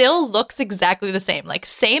just still looks exactly the same. Like,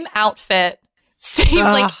 same outfit. Same,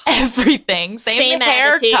 like, everything. Same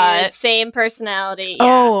haircut. Attitude, same personality.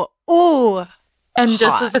 Yeah. Oh. And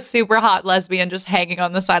just as a super hot lesbian just hanging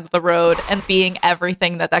on the side of the road and being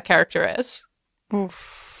everything that character is.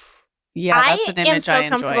 Oof. Yeah, that's an image I enjoy. I am so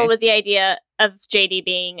comfortable with the idea of JD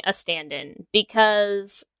being a stand-in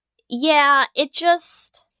because, yeah,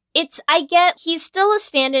 I get he's still a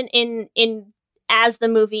stand-in in as the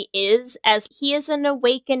movie is, as he is an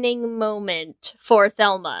awakening moment for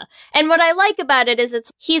Thelma. And what I like about it is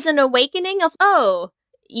he's an awakening of, oh,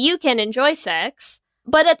 you can enjoy sex,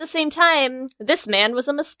 but at the same time, this man was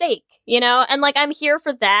a mistake, you know? And like, I'm here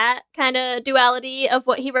for that kind of duality of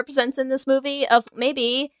what he represents in this movie, of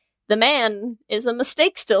maybe the man is a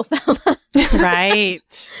mistake still, Thelma.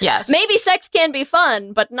 Right. Yes. Maybe sex can be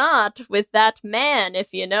fun, but not with that man, if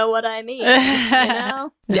you know what I mean. You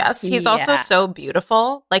know? Yes. He's also so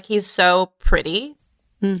beautiful. Like, he's so pretty.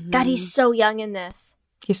 Mm-hmm. God, he's so young in this.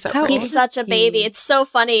 He's so pretty. He's such a baby. It's so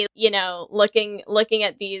funny, you know, looking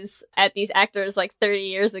at these actors like 30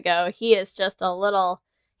 years ago. He is just a little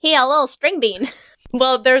string bean.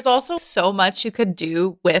 Well, there's also so much you could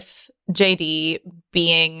do with JD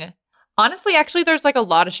being... Honestly, actually, there's like a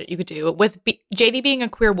lot of shit you could do with JD being a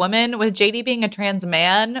queer woman, with JD being a trans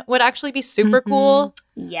man would actually be super cool.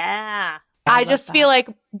 Yeah. I just feel like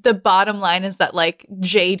the bottom line is that like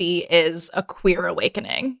JD is a queer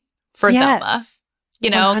awakening for Thelma. You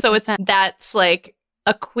know, 100%. So that's like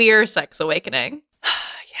a queer sex awakening.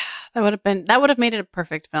 That would have made it a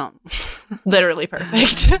perfect film. Literally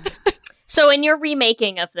perfect. So in your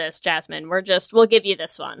remaking of this, Jasmin, we'll give you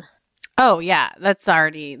this one. Oh yeah, that's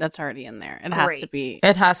already in there. It has to be.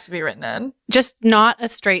 It has to be written in. Just not a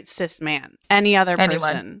straight cis man. Any other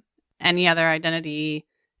person, any other identity.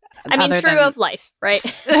 I mean, true of life, right?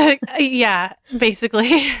 Yeah,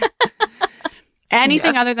 basically.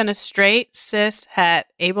 Anything other than a straight, cis, het,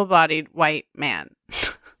 able-bodied white man.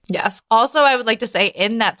 Yes. Also, I would like to say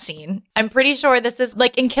in that scene, I'm pretty sure this is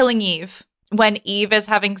like in Killing Eve, when Eve is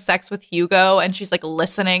having sex with Hugo and she's like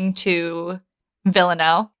listening to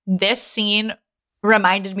Villanelle. This scene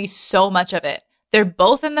reminded me so much of it. They're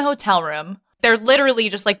both in the hotel room. They're literally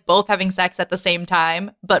just like both having sex at the same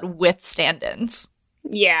time, but with stand-ins.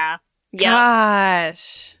 Yeah.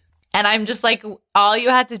 Gosh. And I'm just like, all you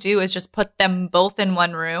had to do is just put them both in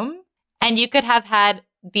one room and you could have had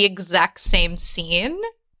the exact same scene,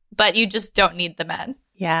 but you just don't need the men.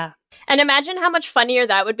 Yeah. And imagine how much funnier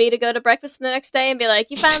that would be to go to breakfast the next day and be like,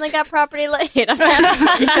 you finally got property laid.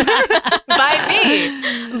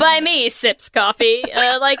 By me, sips coffee.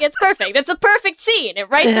 Like, it's perfect. It's a perfect scene. It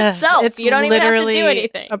writes itself. You don't even have to do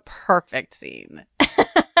anything. A perfect scene.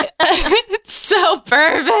 It's so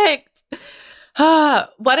perfect.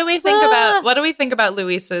 What do we think about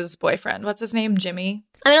Louise's boyfriend? What's his name? Jimmy?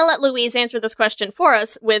 I'm going to let Louise answer this question for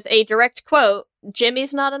us with a direct quote.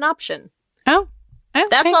 Jimmy's not an option. Oh. Okay.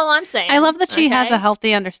 That's all I'm saying. I love that she has a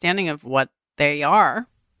healthy understanding of what they are.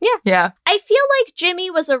 Yeah. I feel like Jimmy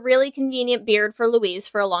was a really convenient beard for Louise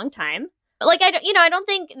for a long time. Like, I don't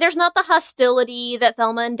think there's not the hostility that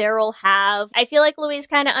Thelma and Daryl have. I feel like Louise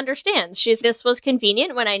kind of understands. This was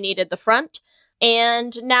convenient when I needed the front.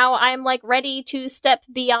 And now I'm like ready to step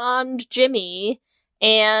beyond Jimmy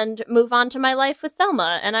and move on to my life with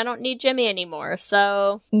Thelma. And I don't need Jimmy anymore.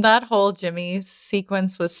 So that whole Jimmy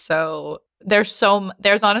sequence was there's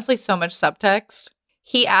honestly so much subtext.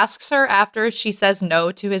 He asks her after she says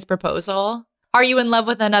no to his proposal, are you in love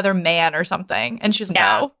with another man or something? And she's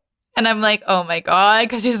no. And I'm like, oh my God,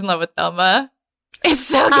 because she's in love with Thelma. It's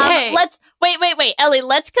so gay. Wait, Ellie,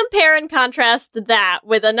 let's compare and contrast that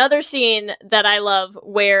with another scene that I love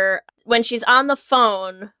where when she's on the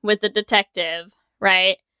phone with the detective,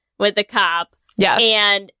 right? With the cop. Yes.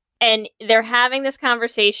 And and they're having this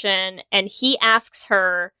conversation, and he asks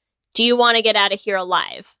her, do you want to get out of here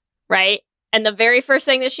alive? Right? And the very first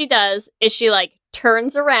thing that she does is she, like,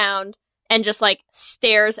 turns around and just, like,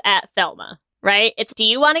 stares at Thelma. Right? It's, do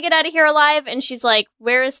you want to get out of here alive? And she's like,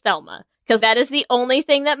 where is Thelma? Because that is the only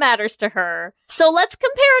thing that matters to her. So let's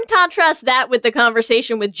compare and contrast that with the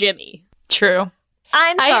conversation with Jimmy. True.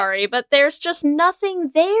 I'm sorry, but there's just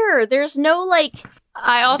nothing there. There's no, like...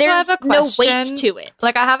 I also have a question. No weight to it.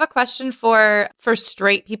 Like, I have a question for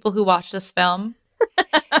straight people who watch this film.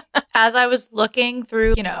 As I was looking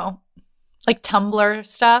through, you know, like Tumblr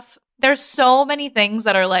stuff, there's so many things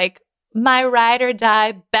that are like, my ride or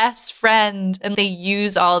die best friend, and they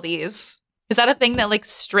use all these. Is that a thing that, like,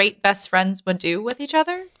 straight best friends would do with each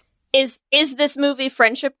other? Is this movie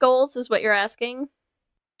friendship goals, is what you're asking?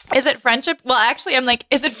 Is it friendship? Well, actually, I'm like,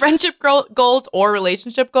 is it friendship goals or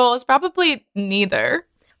relationship goals? Probably neither.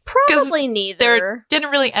 Probably neither. They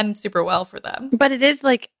didn't really end super well for them. But it is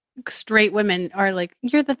like straight women are like,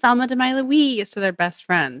 you're the Thelma to my Louise to their best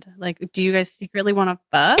friend. Like, do you guys secretly want to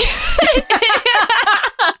fuck?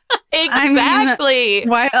 Exactly. I mean,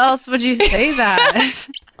 why else would you say that?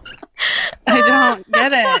 I don't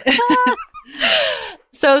get it.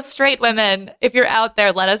 So, straight women, if you're out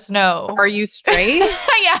there, let us know. Are you straight?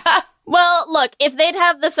 Yeah. Well, look, if they'd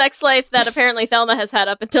have the sex life that apparently Thelma has had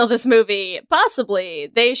up until this movie,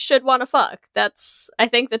 possibly, they should want to fuck. That's, I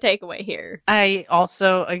think, the takeaway here. I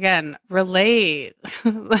also, again, relate.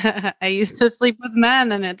 I used to sleep with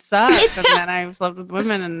men and it sucked. And then I slept with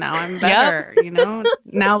women and now I'm better. Yep. You know,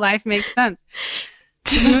 now life makes sense.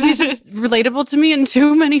 The movie's just relatable to me in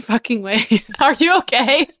too many fucking ways. Are you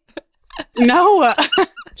okay? No.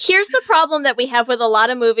 Here's the problem that we have with a lot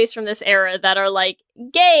of movies from this era that are like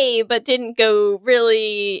gay, but didn't go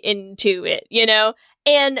really into it, you know?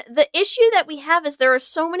 And the issue that we have is there are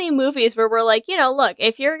so many movies where we're like, you know, look,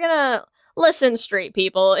 if you're gonna listen, straight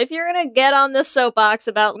people, if you're gonna get on this soapbox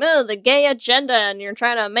about the gay agenda and you're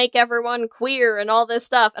trying to make everyone queer and all this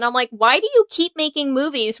stuff, and I'm like, why do you keep making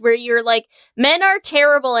movies where you're like, men are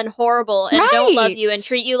terrible and horrible and don't love you and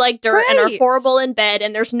treat you like dirt and are horrible in bed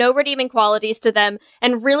and there's no redeeming qualities to them,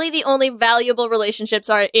 and really the only valuable relationships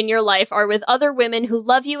are in your life are with other women who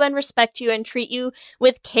love you and respect you and treat you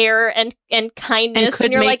with care and kindness,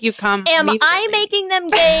 and you're like, am I making them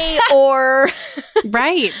gay or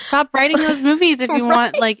right? Stop writing those movies if you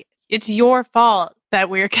want, like, it's your fault that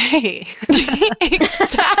we're gay.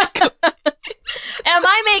 Exactly. Am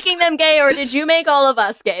I making them gay or did you make all of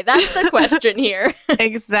us gay? That's the question here.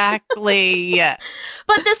 Exactly.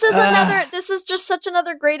 But this is just such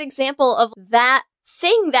another great example of that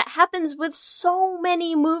thing that happens with so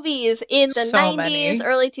many movies in the 90s,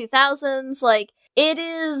 early 2000s. Like, it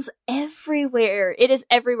is everywhere. It is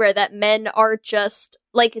everywhere that men are just,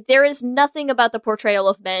 like, there is nothing about the portrayal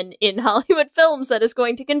of men in Hollywood films that is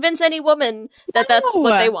going to convince any woman that that's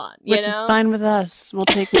what they want, you which know? is fine with us. We'll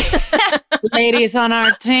take ladies on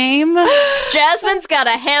our team. Jasmine's got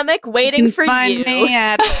a hammock waiting for find you. Me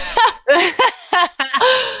at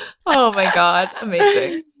oh my god,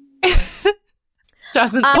 amazing.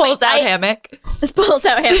 Jasmine pulls out hammock. Pulls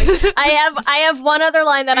out hammock. I have one other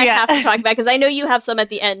line that I have to talk about because I know you have some at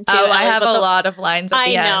the end too. Oh, I have a lot of lines at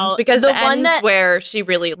the end because the end is where she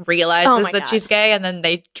really realizes that she's gay, and then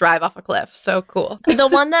they drive off a cliff. So cool. The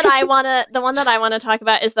one that I wanna talk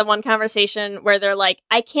about is the one conversation where they're like,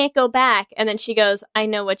 "I can't go back," and then she goes, "I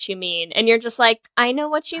know what you mean," and you're just like, "I know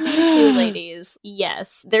what you mean too, ladies.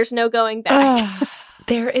 Yes, there's no going back."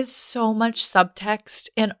 There is so much subtext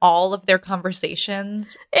in all of their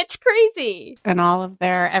conversations. It's crazy. And all of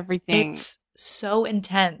their everything. It's so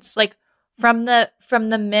intense. Like from the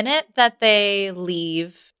minute that they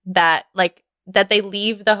leave that they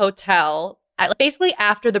leave the hotel, basically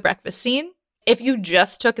after the breakfast scene, if you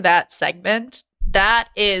just took that segment, that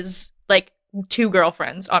is like two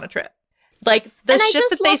girlfriends on a trip. Like the shit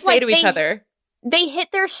that they say to each other. They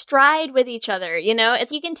hit their stride with each other, you know?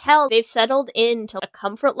 You can tell they've settled into a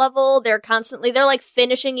comfort level. They're like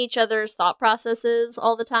finishing each other's thought processes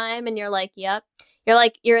all the time. And you're like, yep.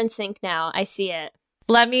 You're in sync now. I see it.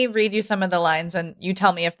 Let me read you some of the lines and you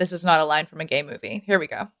tell me if this is not a line from a gay movie. Here we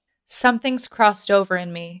go. Something's crossed over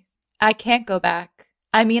in me. I can't go back.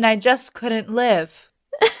 I mean, I just couldn't live.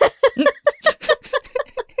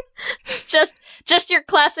 Just your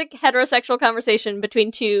classic heterosexual conversation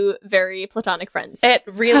between two very platonic friends. It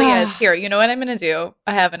really is. Here, you know what I'm going to do?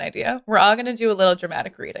 I have an idea. We're all going to do a little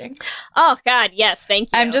dramatic reading. Oh, God, yes,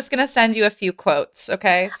 thank you. I'm just going to send you a few quotes,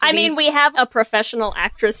 okay? So mean, we have a professional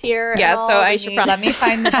actress here. Yeah, so let me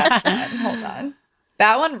find the best one. Hold on.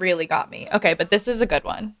 That one really got me. Okay, but this is a good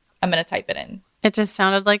one. I'm going to type it in. It just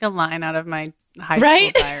sounded like a line out of my high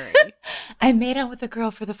school diary. I made out with a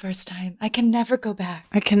girl for the first time. I can never go back.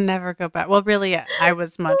 I can never go back. Well, really, I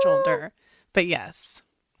was much older, but yes.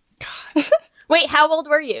 God. Wait, how old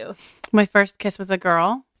were you? My first kiss with a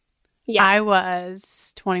girl? Yeah. I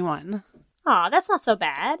was 21. Aw, that's not so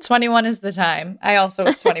bad. 21 is the time. I also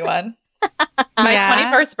was 21. My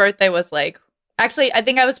 21st birthday was like, actually, I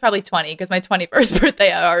think I was probably 20 because my 21st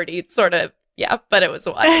birthday I already sort of, but it was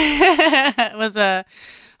a while. It was a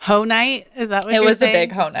hoe night? Is that what it you're was saying? a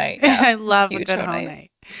big hoe night. Yeah. I love Huge a good hoe hoe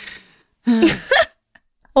night. night.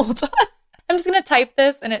 Hold on. I'm just going to type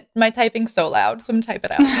this, and my typing's so loud, so I'm going to type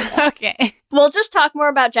it out. Okay. We'll just talk more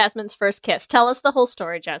about Jasmine's first kiss. Tell us the whole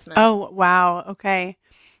story, Jasmin. Oh, wow. Okay.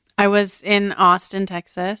 I was in Austin,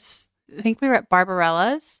 Texas. I think we were at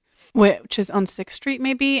Barbarella's, which is on 6th Street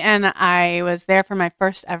maybe. And I was there for my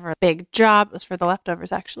first ever big job. It was for The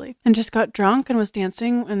Leftovers, actually. And just got drunk and was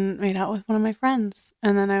dancing and made out with one of my friends.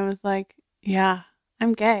 And then I was like, yeah,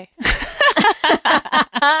 I'm gay.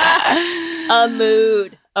 A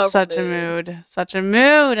mood. Such a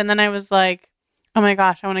mood. And then I was like, oh my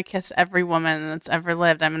gosh, I want to kiss every woman that's ever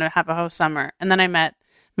lived. I'm going to have a whole summer. And then I met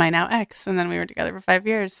my now ex, and then we were together for 5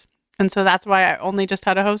 years. And so that's why I only just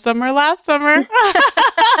had a hoe summer last summer.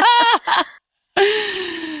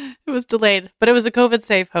 It was delayed, but it was a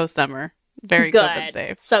COVID-safe hoe summer. Very good.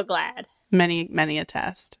 COVID-safe. So glad. Many a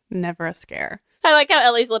test. Never a scare. I like how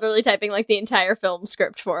Ellie's literally typing like the entire film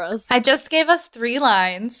script for us. I just gave us 3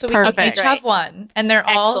 lines, so we can each have one, and they're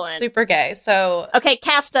all super gay. So okay,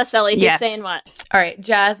 cast us, Ellie. Who's saying what? All right,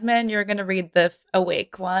 Jasmin, you're going to read the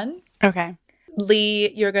awake one. Okay. Lee,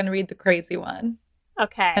 you're going to read the crazy one.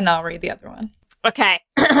 Okay. And I'll read the other one. Okay.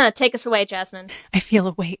 Take us away, Jasmin. I feel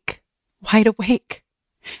awake. Wide awake.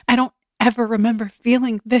 I don't ever remember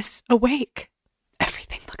feeling this awake.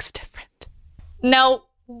 Everything looks different. Now,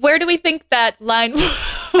 where do we think that line would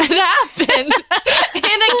happen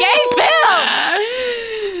in a gay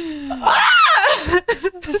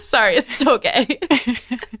film? Sorry, it's so gay.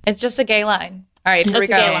 It's just a gay line. All right, here we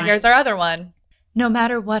go. Here's our other one. No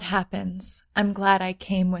matter what happens, I'm glad I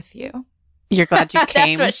came with you. You're glad you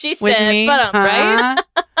came. That's what she with said. me? But right?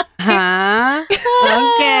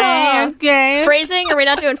 Okay. Phrasing? Are we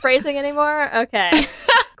not doing phrasing anymore? Okay.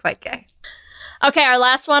 Quite gay. Okay, our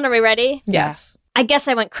last one. Are we ready? Yes. I guess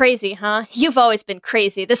I went crazy, huh? You've always been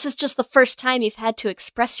crazy. This is just the first time you've had to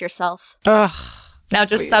express yourself. Ugh. Now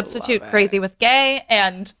just substitute crazy with gay,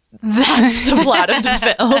 and that's the plot of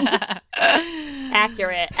the film.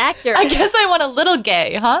 Accurate. I guess I want a little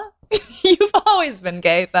gay, huh? You've always been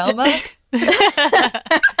gay, Thelma.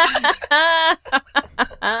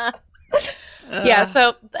 Yeah,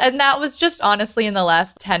 so, and that was just honestly in the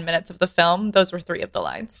last 10 minutes of the film. Those were 3 of the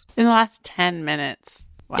lines. In the last 10 minutes.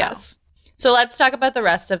 Wow. Yes. So let's talk about the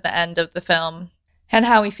rest of the end of the film and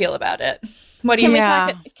how we feel about it. What do you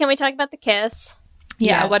Can we talk about the kiss?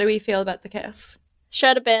 Yeah, Yes. what do we feel about the kiss?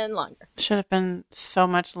 Should have been longer. Should have been so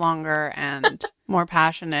much longer and more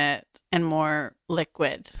passionate and more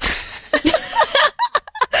liquid.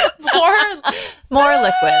 More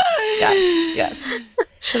liquid. Yes.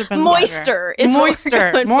 Should have been moister. Longer. Is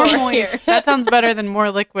moister. More moist. Here. That sounds better than more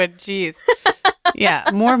liquid. Jeez. Yeah,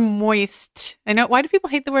 more moist. I know. Why do people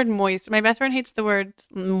hate the word moist? My best friend hates the word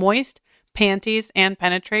moist, panties, and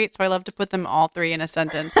penetrate. So I love to put them all 3 in a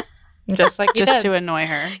sentence. Just to annoy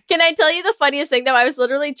her. Can I tell you the funniest thing, though? I was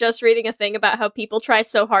literally just reading a thing about how people try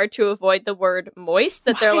so hard to avoid the word moist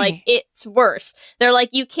that they're like, it's worse. They're like,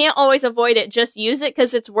 you can't always avoid it. Just use it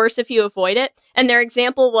because it's worse if you avoid it. And their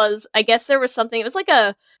example was, I guess there was something, it was like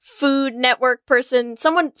a Food Network person,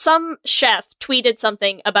 some chef tweeted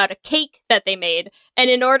something about a cake that they made. And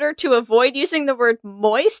in order to avoid using the word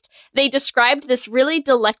moist, they described this really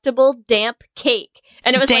delectable damp cake.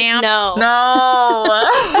 And it was damp? Like,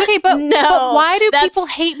 no. Okay, but why do that's- people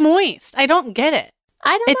hate moist? I don't get it.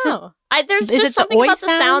 I don't know. There's just something about the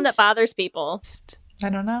sound that bothers people. I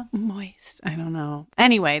don't know. Moist. I don't know.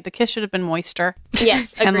 Anyway, the kiss should have been moister.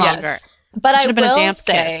 Yes, and agreed. longer. Yes. But I been a will damp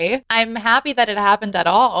say, kiss. I'm happy that it happened at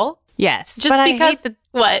all. Yes. Just but because...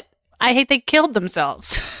 What? I hate they killed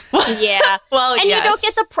themselves. Yeah. Well, and yes. You don't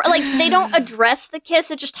get the they don't address the kiss.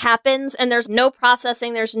 It just happens, and there's no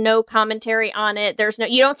processing. There's no commentary on it.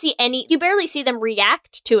 You don't see any. You barely see them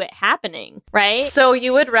react to it happening, right? So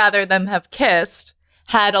you would rather them have kissed,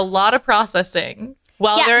 had a lot of processing.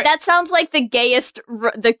 That sounds like the gayest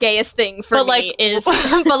thing for me is.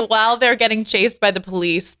 But while they're getting chased by the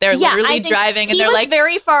police, they're literally driving, and they're like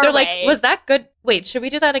very far. They're away. like, was that good? Wait, should we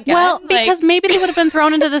do that again? Well, because maybe they would have been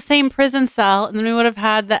thrown into the same prison cell, and then we would have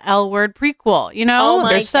had the L word prequel. You know? Oh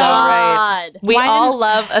my God! We all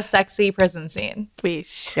love a sexy prison scene. We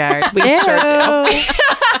sure do.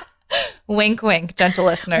 Wink, wink, gentle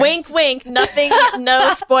listeners. Wink, wink. Nothing,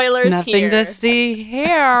 no spoilers Nothing here. to see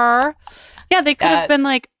here. Yeah, they could have been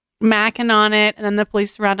like macking on it, and then the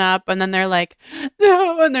police run up, and then they're like,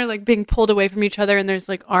 no, and they're like being pulled away from each other, and there's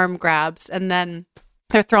like arm grabs, and then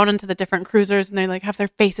they're thrown into the different cruisers, and they like have their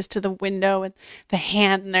faces to the window and the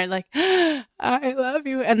hand, and they're like, I love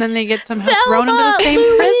you. And then they get somehow thrown into the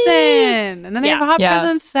same prison, and then they have a hot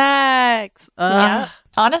prison sex. Yeah.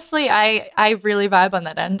 Honestly, I really vibe on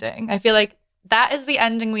that ending. I feel like that is the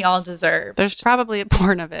ending we all deserve. There's probably a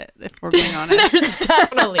porn of it, if we're being honest. There's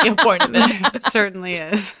definitely a porn of it. It certainly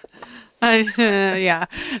is. Yeah.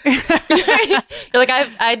 You're like,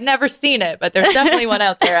 I'd never seen it, but there's definitely one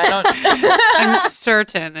out there. I'm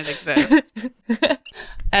certain it exists.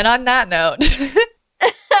 And on that note,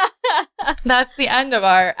 that's the end of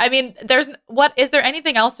our. I mean, is there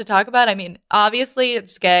anything else to talk about? I mean, obviously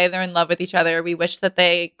it's gay. They're in love with each other. We wish that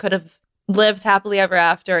they could have lived happily ever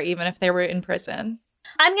after, even if they were in prison.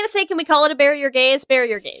 I'm gonna say, can we call it a bury your gays? Bury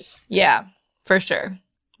your gays. Yeah, for sure.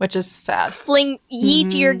 Which is sad.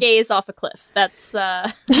 Yeet your gaze off a cliff. That's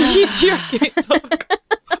yeet your gaze off a cliff.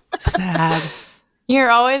 Sad.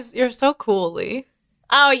 You're so cool, Lee.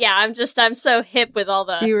 Oh yeah, I'm so hip with all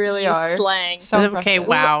the you really are slang. So okay,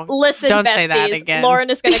 wow. Listen, don't besties, say that again. Lauren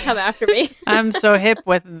is gonna come after me. I'm so hip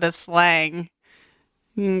with the slang.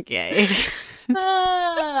 Okay.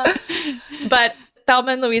 But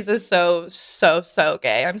Thelma and Louise is so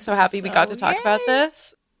gay. I'm so happy we got to talk about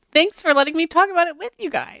this. Thanks for letting me talk about it with you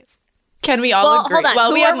guys. Can we all agree? Hold on.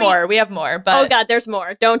 Well, we have more. We have more. But oh God, there's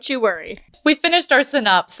more. Don't you worry. We finished our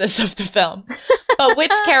synopsis of the film. But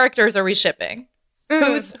which characters are we shipping?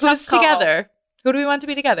 Who's together? Who do we want to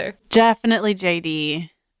be together? Definitely JD.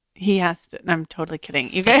 He has to. I'm totally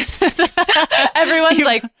kidding. You guys. Everyone's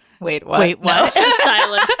like, wait, what? Wait, what? No.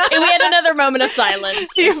 Silence. And we had another moment of silence.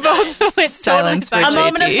 You both went silence for a JD.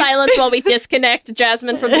 moment of silence while we disconnect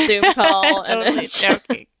Jasmin from the Zoom call. Totally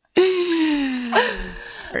joking.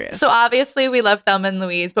 So obviously we love Thelma and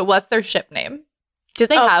Louise, but what's their ship name? Do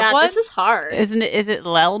they have God, one? This is hard. Isn't it? Is it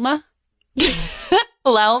Lelma?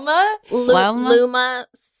 Lelma? Luma?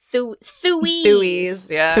 Thuise.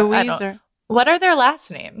 Yeah. Thuise. What are their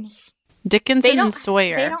last names? Dickinson and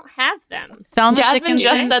Sawyer. They don't have them. Thelma Jasmine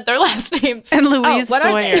Dickinson just said their last names. and Louise what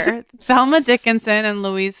are they? Sawyer. Thelma Dickinson and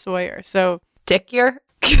Louise Sawyer. So Dickier?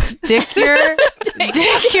 Dickier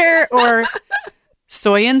or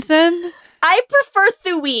Soyenson? I prefer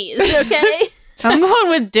Thuise, okay? I'm going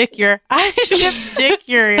with Dickier. I ship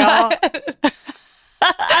Dickier, y'all.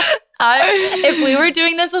 If we were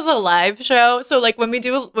doing this as a live show, so like when we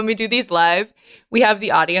do these live, we have the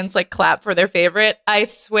audience like clap for their favorite. I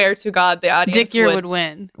swear to God, the audience Dickier would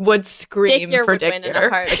win. Would scream Dickier for would win in a Dickier.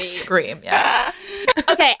 heartbeat. Scream, yeah.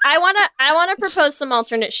 Okay, I wanna propose some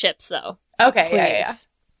alternate ships though. Okay, Please. yeah.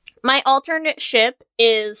 My alternate ship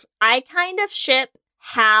is I kind of ship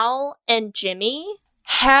Hal and Jimmy.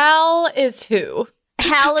 Hal is who?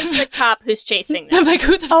 Hal is the cop who's chasing them. I'm like,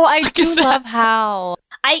 who the I do love Hal.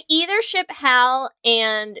 I either ship Hal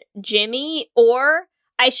and Jimmy, or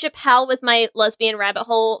I ship Hal with my lesbian rabbit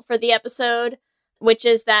hole for the episode, which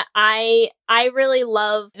is that I really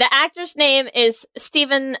love... The actor's name is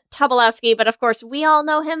Stephen Tobolowsky, but of course we all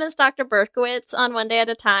know him as Dr. Berkowitz on One Day at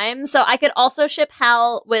a Time. So I could also ship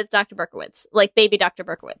Hal with Dr. Berkowitz, like baby Dr.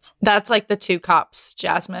 Berkowitz. That's like the two cops,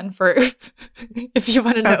 Jasmine, for if you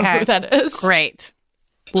want to know who that is. Great.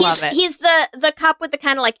 Love it. He's the cop with the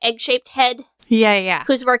kind of like egg-shaped head. Yeah.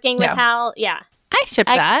 Who's working with Hal. Yeah. I ship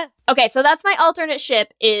that. Okay, so that's my alternate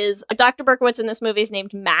ship is Dr. Berkowitz in this movie is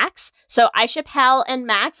named Max. So I ship Hal and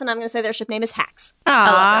Max, and I'm going to say their ship name is Hax.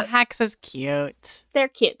 Aw, Hax is cute. They're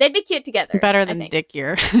cute. They'd be cute together. Better than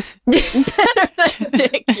Dickier. Better than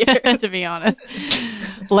Dickier. To be honest.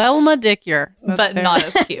 Lelma Dickier. But not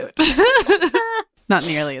as cute. Not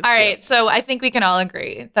nearly as All cute. right, so I think we can all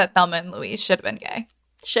agree that Thelma and Louise should have been gay.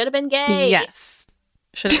 Should have been gay. Yes.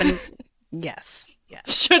 Should have been... Yes.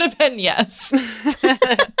 Should have been yes.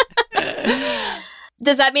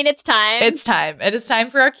 Does that mean it's time? It's time. It is time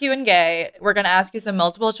for our Q and Gay. We're going to ask you some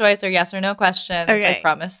multiple choice or yes or no questions. Okay. I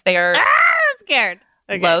promise they are I'm scared.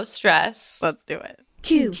 Okay. low stress. Let's do it.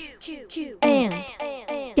 Q and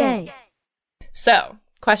gay. So,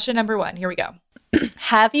 question number 1. Here we go.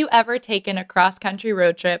 Have you ever taken a cross-country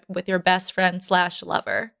road trip with your best friend /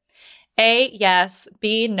 lover? A, yes.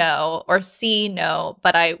 B, no. Or C, no,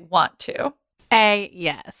 but I want to. A,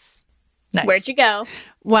 yes. Nice. Where'd you go?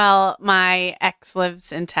 Well, my ex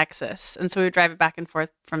lives in Texas, and so we would drive back and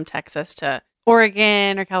forth from Texas to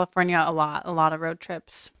Oregon or California a lot of road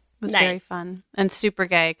trips. It was very Nice. fun and super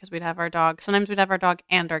gay because we'd have our dog. Sometimes we'd have our dog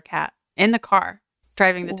and our cat in the car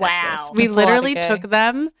driving to Wow. Texas. We That's a lot of literally gay. took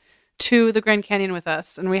them to the Grand Canyon with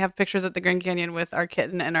us, and we have pictures at the Grand Canyon with our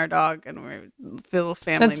kitten and our dog, and we're a little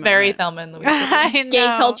family. That's very Thelma and Louise. I know. Gay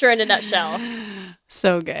culture in a nutshell.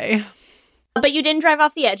 So gay. But you didn't drive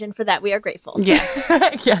off the edge, and for that we are grateful. Yes.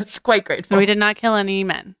 Yes, quite grateful. We did not kill any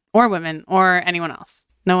men or women or anyone else.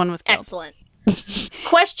 No one was killed. Excellent.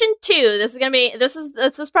 Question 2. This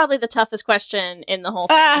is probably the toughest question in the whole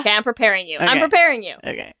thing. Okay, I'm preparing you. Okay. I'm preparing you.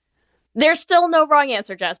 Okay. There's still no wrong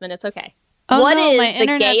answer, Jasmine. It's okay. Oh, What no, is my the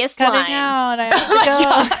internet's gayest cutting line? out. I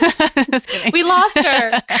have to go. Just kidding. We lost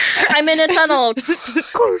her. I'm in a tunnel.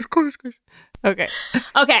 Okay.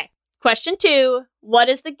 Okay. Question 2. What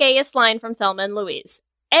is the gayest line from Thelma and Louise?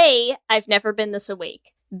 A, I've never been this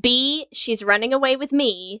awake. B, she's running away with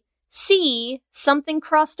me. C, something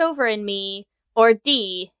crossed over in me. Or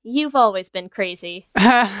D, you've always been crazy.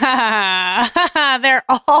 They're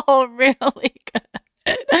all really good.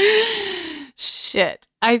 Shit.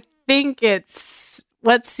 I think it's,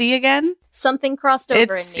 what's C again? Something crossed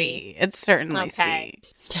over It's in C. me. It's certainly Okay.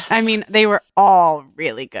 C. I mean, they were all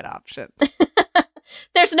really good options.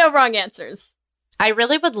 There's no wrong answers. I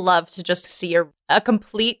really would love to just see a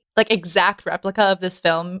complete, like, exact replica of this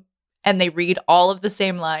film, and they read all of the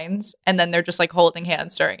same lines, and then they're just, like, holding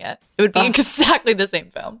hands during it. It would be exactly the same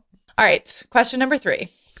film. All right, question number 3.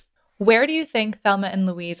 Where do you think Thelma and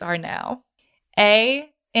Louise are now? A,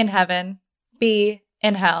 in heaven. B,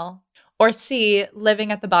 in hell. Or C,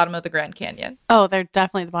 living at the bottom of the Grand Canyon. Oh, they're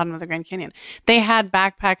definitely at the bottom of the Grand Canyon. They had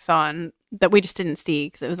backpacks on that we just didn't see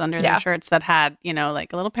because it was under their shirts that had, you know,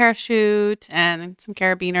 like a little parachute and some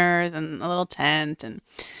carabiners and a little tent and,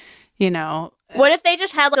 you know. What if they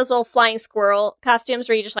just had like, those little flying squirrel costumes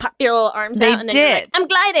where you just like, pop your little arms out and then you're like, I'm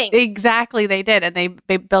gliding. Exactly, they did. And they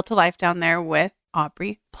built a life down there with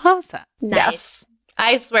Aubrey Plaza. Nice. Yes.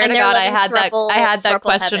 I swear And to they're God, living I had that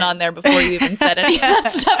question heaven. on there before you even said any of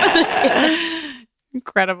that stuff.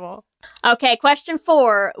 Incredible. Okay, question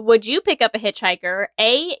 4. Would you pick up a hitchhiker?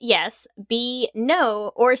 A, yes. B,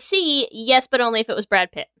 no. Or C, yes, but only if it was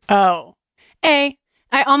Brad Pitt. Oh. A.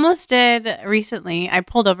 I almost did recently. I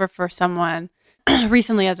pulled over for someone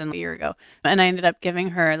recently, as in a year ago, and I ended up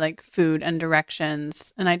giving her like food and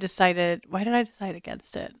directions. And I decided, why did I decide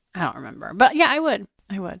against it? I don't remember. But yeah, I would.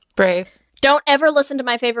 Brave. Don't ever listen to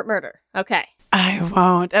My Favorite Murder. Okay. I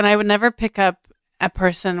won't. And I would never pick up a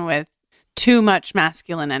person with too much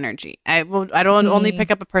masculine energy. I don't only pick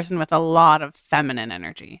up a person with a lot of feminine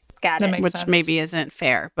energy. Got it. Which maybe isn't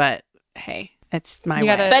fair, but hey, it's my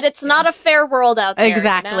way. But it's not a fair world out there.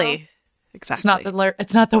 Exactly. You know? Exactly.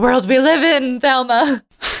 It's not the world we live in, Thelma.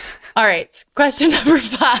 All right. Question number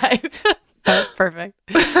 5. That's perfect.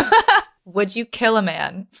 Would you kill a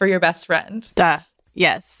man for your best friend? Duh.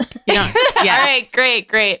 Yes. Yes. All right.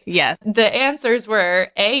 Great. Yes. The answers were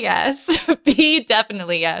A, yes. B,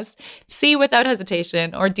 definitely yes. C, without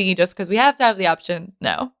hesitation. Or D, just because we have to have the option,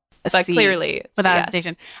 no. But C, clearly, it's without yes.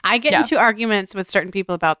 hesitation. I get into arguments with certain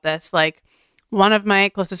people about this. Like one of my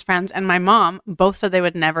closest friends and my mom both said they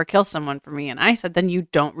would never kill someone for me. And I said, then you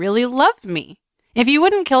don't really love me. If you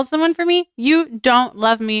wouldn't kill someone for me, you don't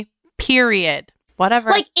love me, period. Whatever.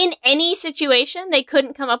 Like in any situation, they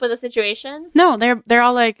couldn't come up with a situation. No, they're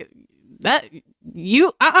all like that.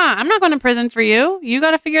 I'm not going to prison for you. You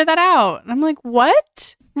got to figure that out. And I'm like,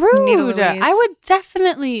 what? Rude. I would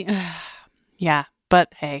definitely. Yeah,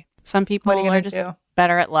 but hey, some people are just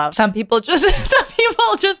better at love. Some people just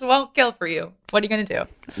won't kill for you. What are you going to do?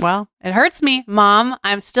 Well, it hurts me, Mom.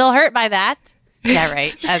 I'm still hurt by that. Yeah,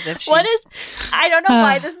 right. As if she's... I don't know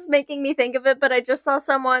why this is making me think of it, but I just saw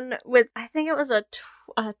someone with, I think it was a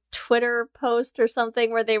Twitter post or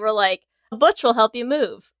something where they were like, a butch will help you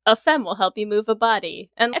move. A femme will help you move a body.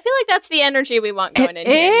 And I feel like that's the energy we want going in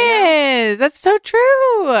here. It is. That's so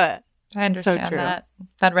true. I understand that.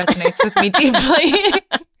 That resonates with me deeply.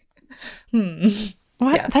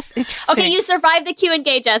 What? Yes. That's interesting. Okay, you survived the Q and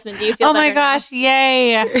Gay, Jasmine. Do you feel Oh my better now? gosh,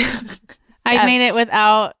 yay. I made it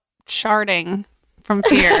without sharding from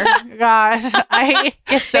fear. Gosh, I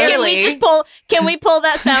get so Can we pull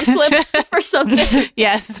that sound clip for something?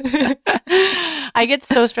 Yes. I get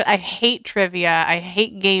so stressed. I hate trivia. I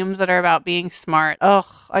hate games that are about being smart. Oh,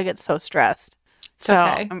 I get so stressed. So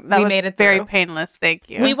okay. That was made it very painless. Thank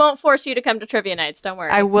you. We won't force you to come to trivia nights. Don't worry.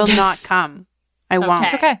 I will not come. I won't.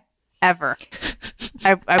 It's okay. Ever.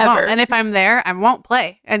 I won't. And if I'm there, I won't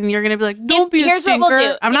play. And you're going to be like, don't be a stinker. What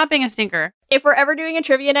we'll do. I'm not being a stinker. If we're ever doing a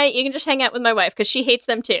trivia night, you can just hang out with my wife because she hates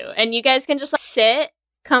them too. And you guys can just like, sit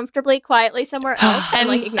comfortably, quietly somewhere else.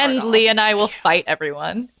 and Lee and I will fight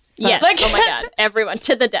everyone. Yes. Oh my God. Everyone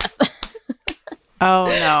to the death. Oh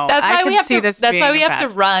no. That's why we have to. That's why we have bad. to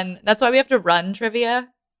run. That's why we have to run trivia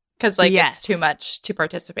because like Yes. it's too much to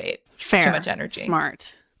participate. Fair. It's too much energy.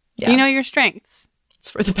 Smart. You know your strengths. It's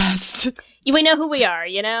for the best. We know who we are,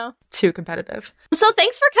 you know? Too competitive. So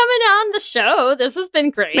thanks for coming on the show. This has been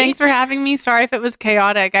great. Thanks for having me. Sorry if it was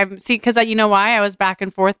chaotic. Because you know why? I was back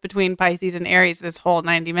and forth between Pisces and Aries this whole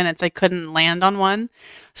 90 minutes. I couldn't land on one.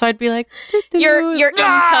 So I'd be like, You're in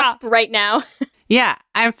cusp right now. Yeah,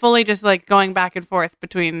 I'm fully just like going back and forth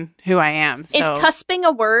between who I am. So. Is cusping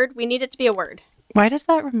a word? We need it to be a word. Why does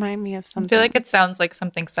that remind me of something? I feel like it sounds like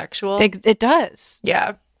something sexual. It does.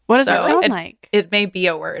 Yeah. What does it sound like? It may be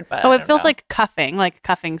a word, but it feels like cuffing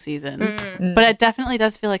season. But it definitely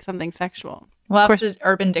does feel like something sexual. Well, of course, just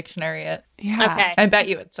Urban Dictionary it. Yeah. Okay. I bet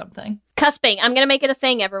you it's something. Cusping. I'm going to make it a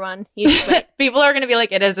thing, everyone. You should wait. People are going to be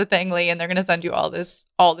like, it is a thing, Lee, and they're going to send you all this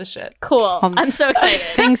shit. Cool. I'm so excited.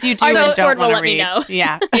 Things you do Our and Discord don't will want to let read. me know.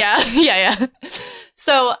 Yeah. Yeah.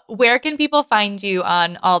 So where can people find you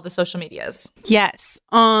on all the social medias? Yes.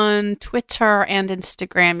 On Twitter and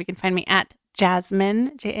Instagram, you can find me at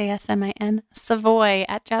Jasmin, Jasmin, Savoy,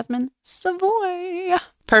 at Jasmin Savoy.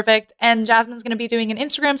 Perfect. And Jasmine's going to be doing an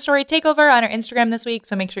Instagram story takeover on her Instagram this week.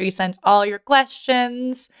 So make sure you send all your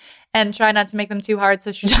questions and try not to make them too hard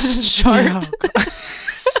so she doesn't short. I'm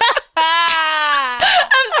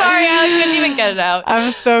sorry. I couldn't even get it out.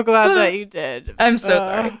 I'm so glad that you did. I'm so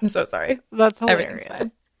sorry. I'm so sorry. That's hilarious.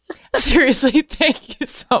 Everything's fine. Seriously, thank you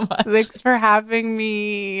so much. Thanks for having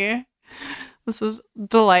me. This was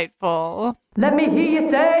delightful. Let me hear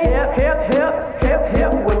you say hip, hip, hip, hip,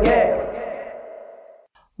 hip, well, yeah.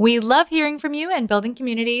 We love hearing from you and building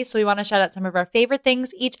community, so we want to shout out some of our favorite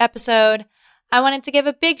things each episode. I wanted to give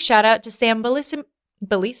a big shout out to Sam Bellissimo.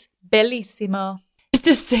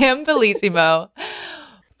 To Sam Bellissimo.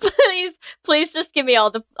 Please just give me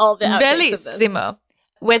all the outtakes of this. Bellissimo,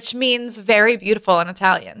 which means very beautiful in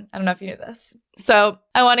Italian. I don't know if you knew this. So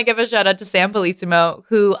I want to give a shout out to Sam Bellissimo,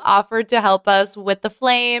 who offered to help us with the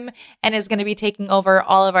flame and is going to be taking over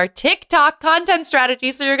all of our TikTok content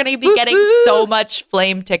strategy. So you're going to be getting so much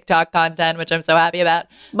flame TikTok content, which I'm so happy about.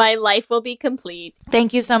 My life will be complete.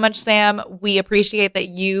 Thank you so much, Sam. We appreciate that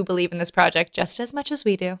you believe in this project just as much as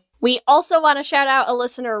we do. We also want to shout out a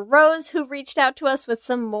listener, Rose, who reached out to us with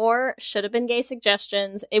some more Should Have Been Gay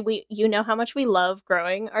suggestions. You know how much we love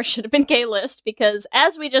growing our Should Have Been Gay list because,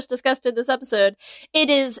 as we just discussed in this episode,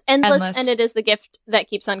 it is endless. And it is the gift that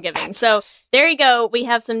keeps on giving. So there you go. We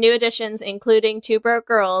have some new additions, including Two Broke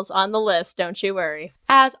Girls on the list. Don't you worry.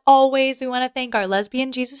 As always, we want to thank our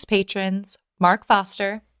Lesbian Jesus patrons, Mark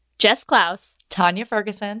Foster, Jess Klaus, Tanya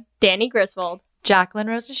Ferguson, Danny Griswold, Jacqueline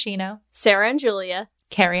Rosashino, Sarah and Julia,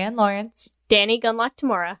 Carrie Ann Lawrence, Danny Gunlock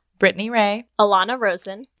Tamora, Brittany Ray, Alana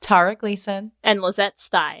Rosen, Tara Gleason, and Lizette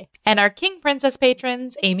Stye. And our King Princess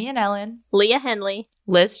patrons, Amy and Ellen, Leah Henley,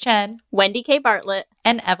 Liz Chen, Wendy K. Bartlett,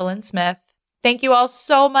 and Evelyn Smith. Thank you all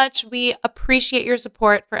so much. We appreciate your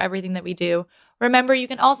support for everything that we do. Remember, you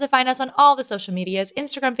can also find us on all the social medias,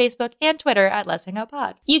 Instagram, Facebook, and Twitter at Let's Hang Out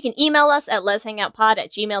Pod. You can email us at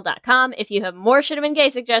letshangoutpod@gmail.com if you have more Should Have Been Gay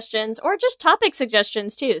suggestions or just topic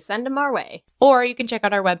suggestions too. Send them our way. Or you can check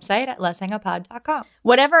out our website at letshangoutpod.com.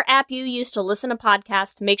 Whatever app you use to listen to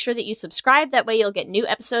podcasts, make sure that you subscribe. That way you'll get new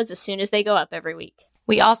episodes as soon as they go up every week.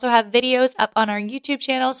 We also have videos up on our YouTube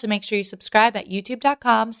channel, so make sure you subscribe at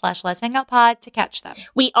youtube.com/letshangoutpod to catch them.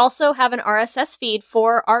 We also have an RSS feed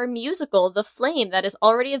for our musical, The Flame, that is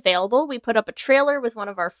already available. We put up a trailer with one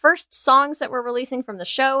of our first songs that we're releasing from the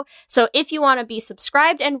show. So if you want to be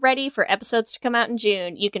subscribed and ready for episodes to come out in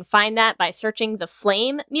June, you can find that by searching The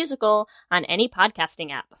Flame musical on any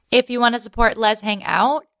podcasting app. If you want to support Les Hang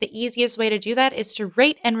Out, the easiest way to do that is to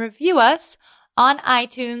rate and review us on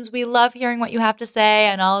iTunes. We love hearing what you have to say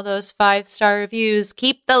and all of those 5-star reviews.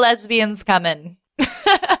 Keep the lesbians coming.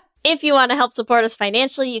 If you want to help support us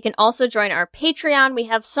financially, you can also join our Patreon. We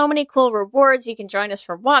have so many cool rewards. You can join us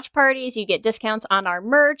for watch parties. You get discounts on our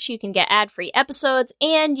merch. You can get ad-free episodes,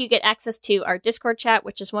 and you get access to our Discord chat,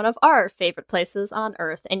 which is one of our favorite places on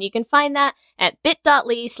Earth. And you can find that at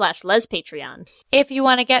bit.ly/lespatreon. If you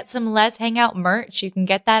want to get some Les Hangout merch, you can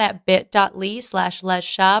get that at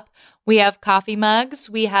bit.ly/lesshop. We have coffee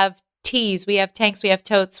mugs. We have teas. We have tanks. We have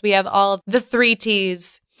totes. We have all of the 3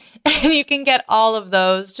 T's. And you can get all of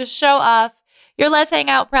those to show off your Let's Hang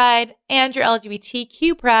Out pride and your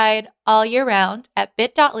LGBTQ pride all year round at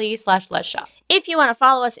bit.ly/lesshop. If you want to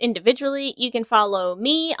follow us individually, you can follow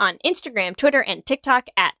me on Instagram, Twitter, and TikTok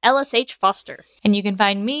at LSH Foster. And you can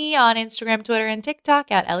find me on Instagram, Twitter, and TikTok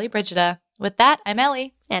at Ellie Brigida. With that, I'm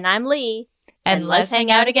Ellie. And I'm Lee. And let's hang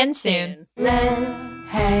out again soon. Let's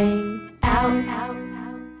hang out.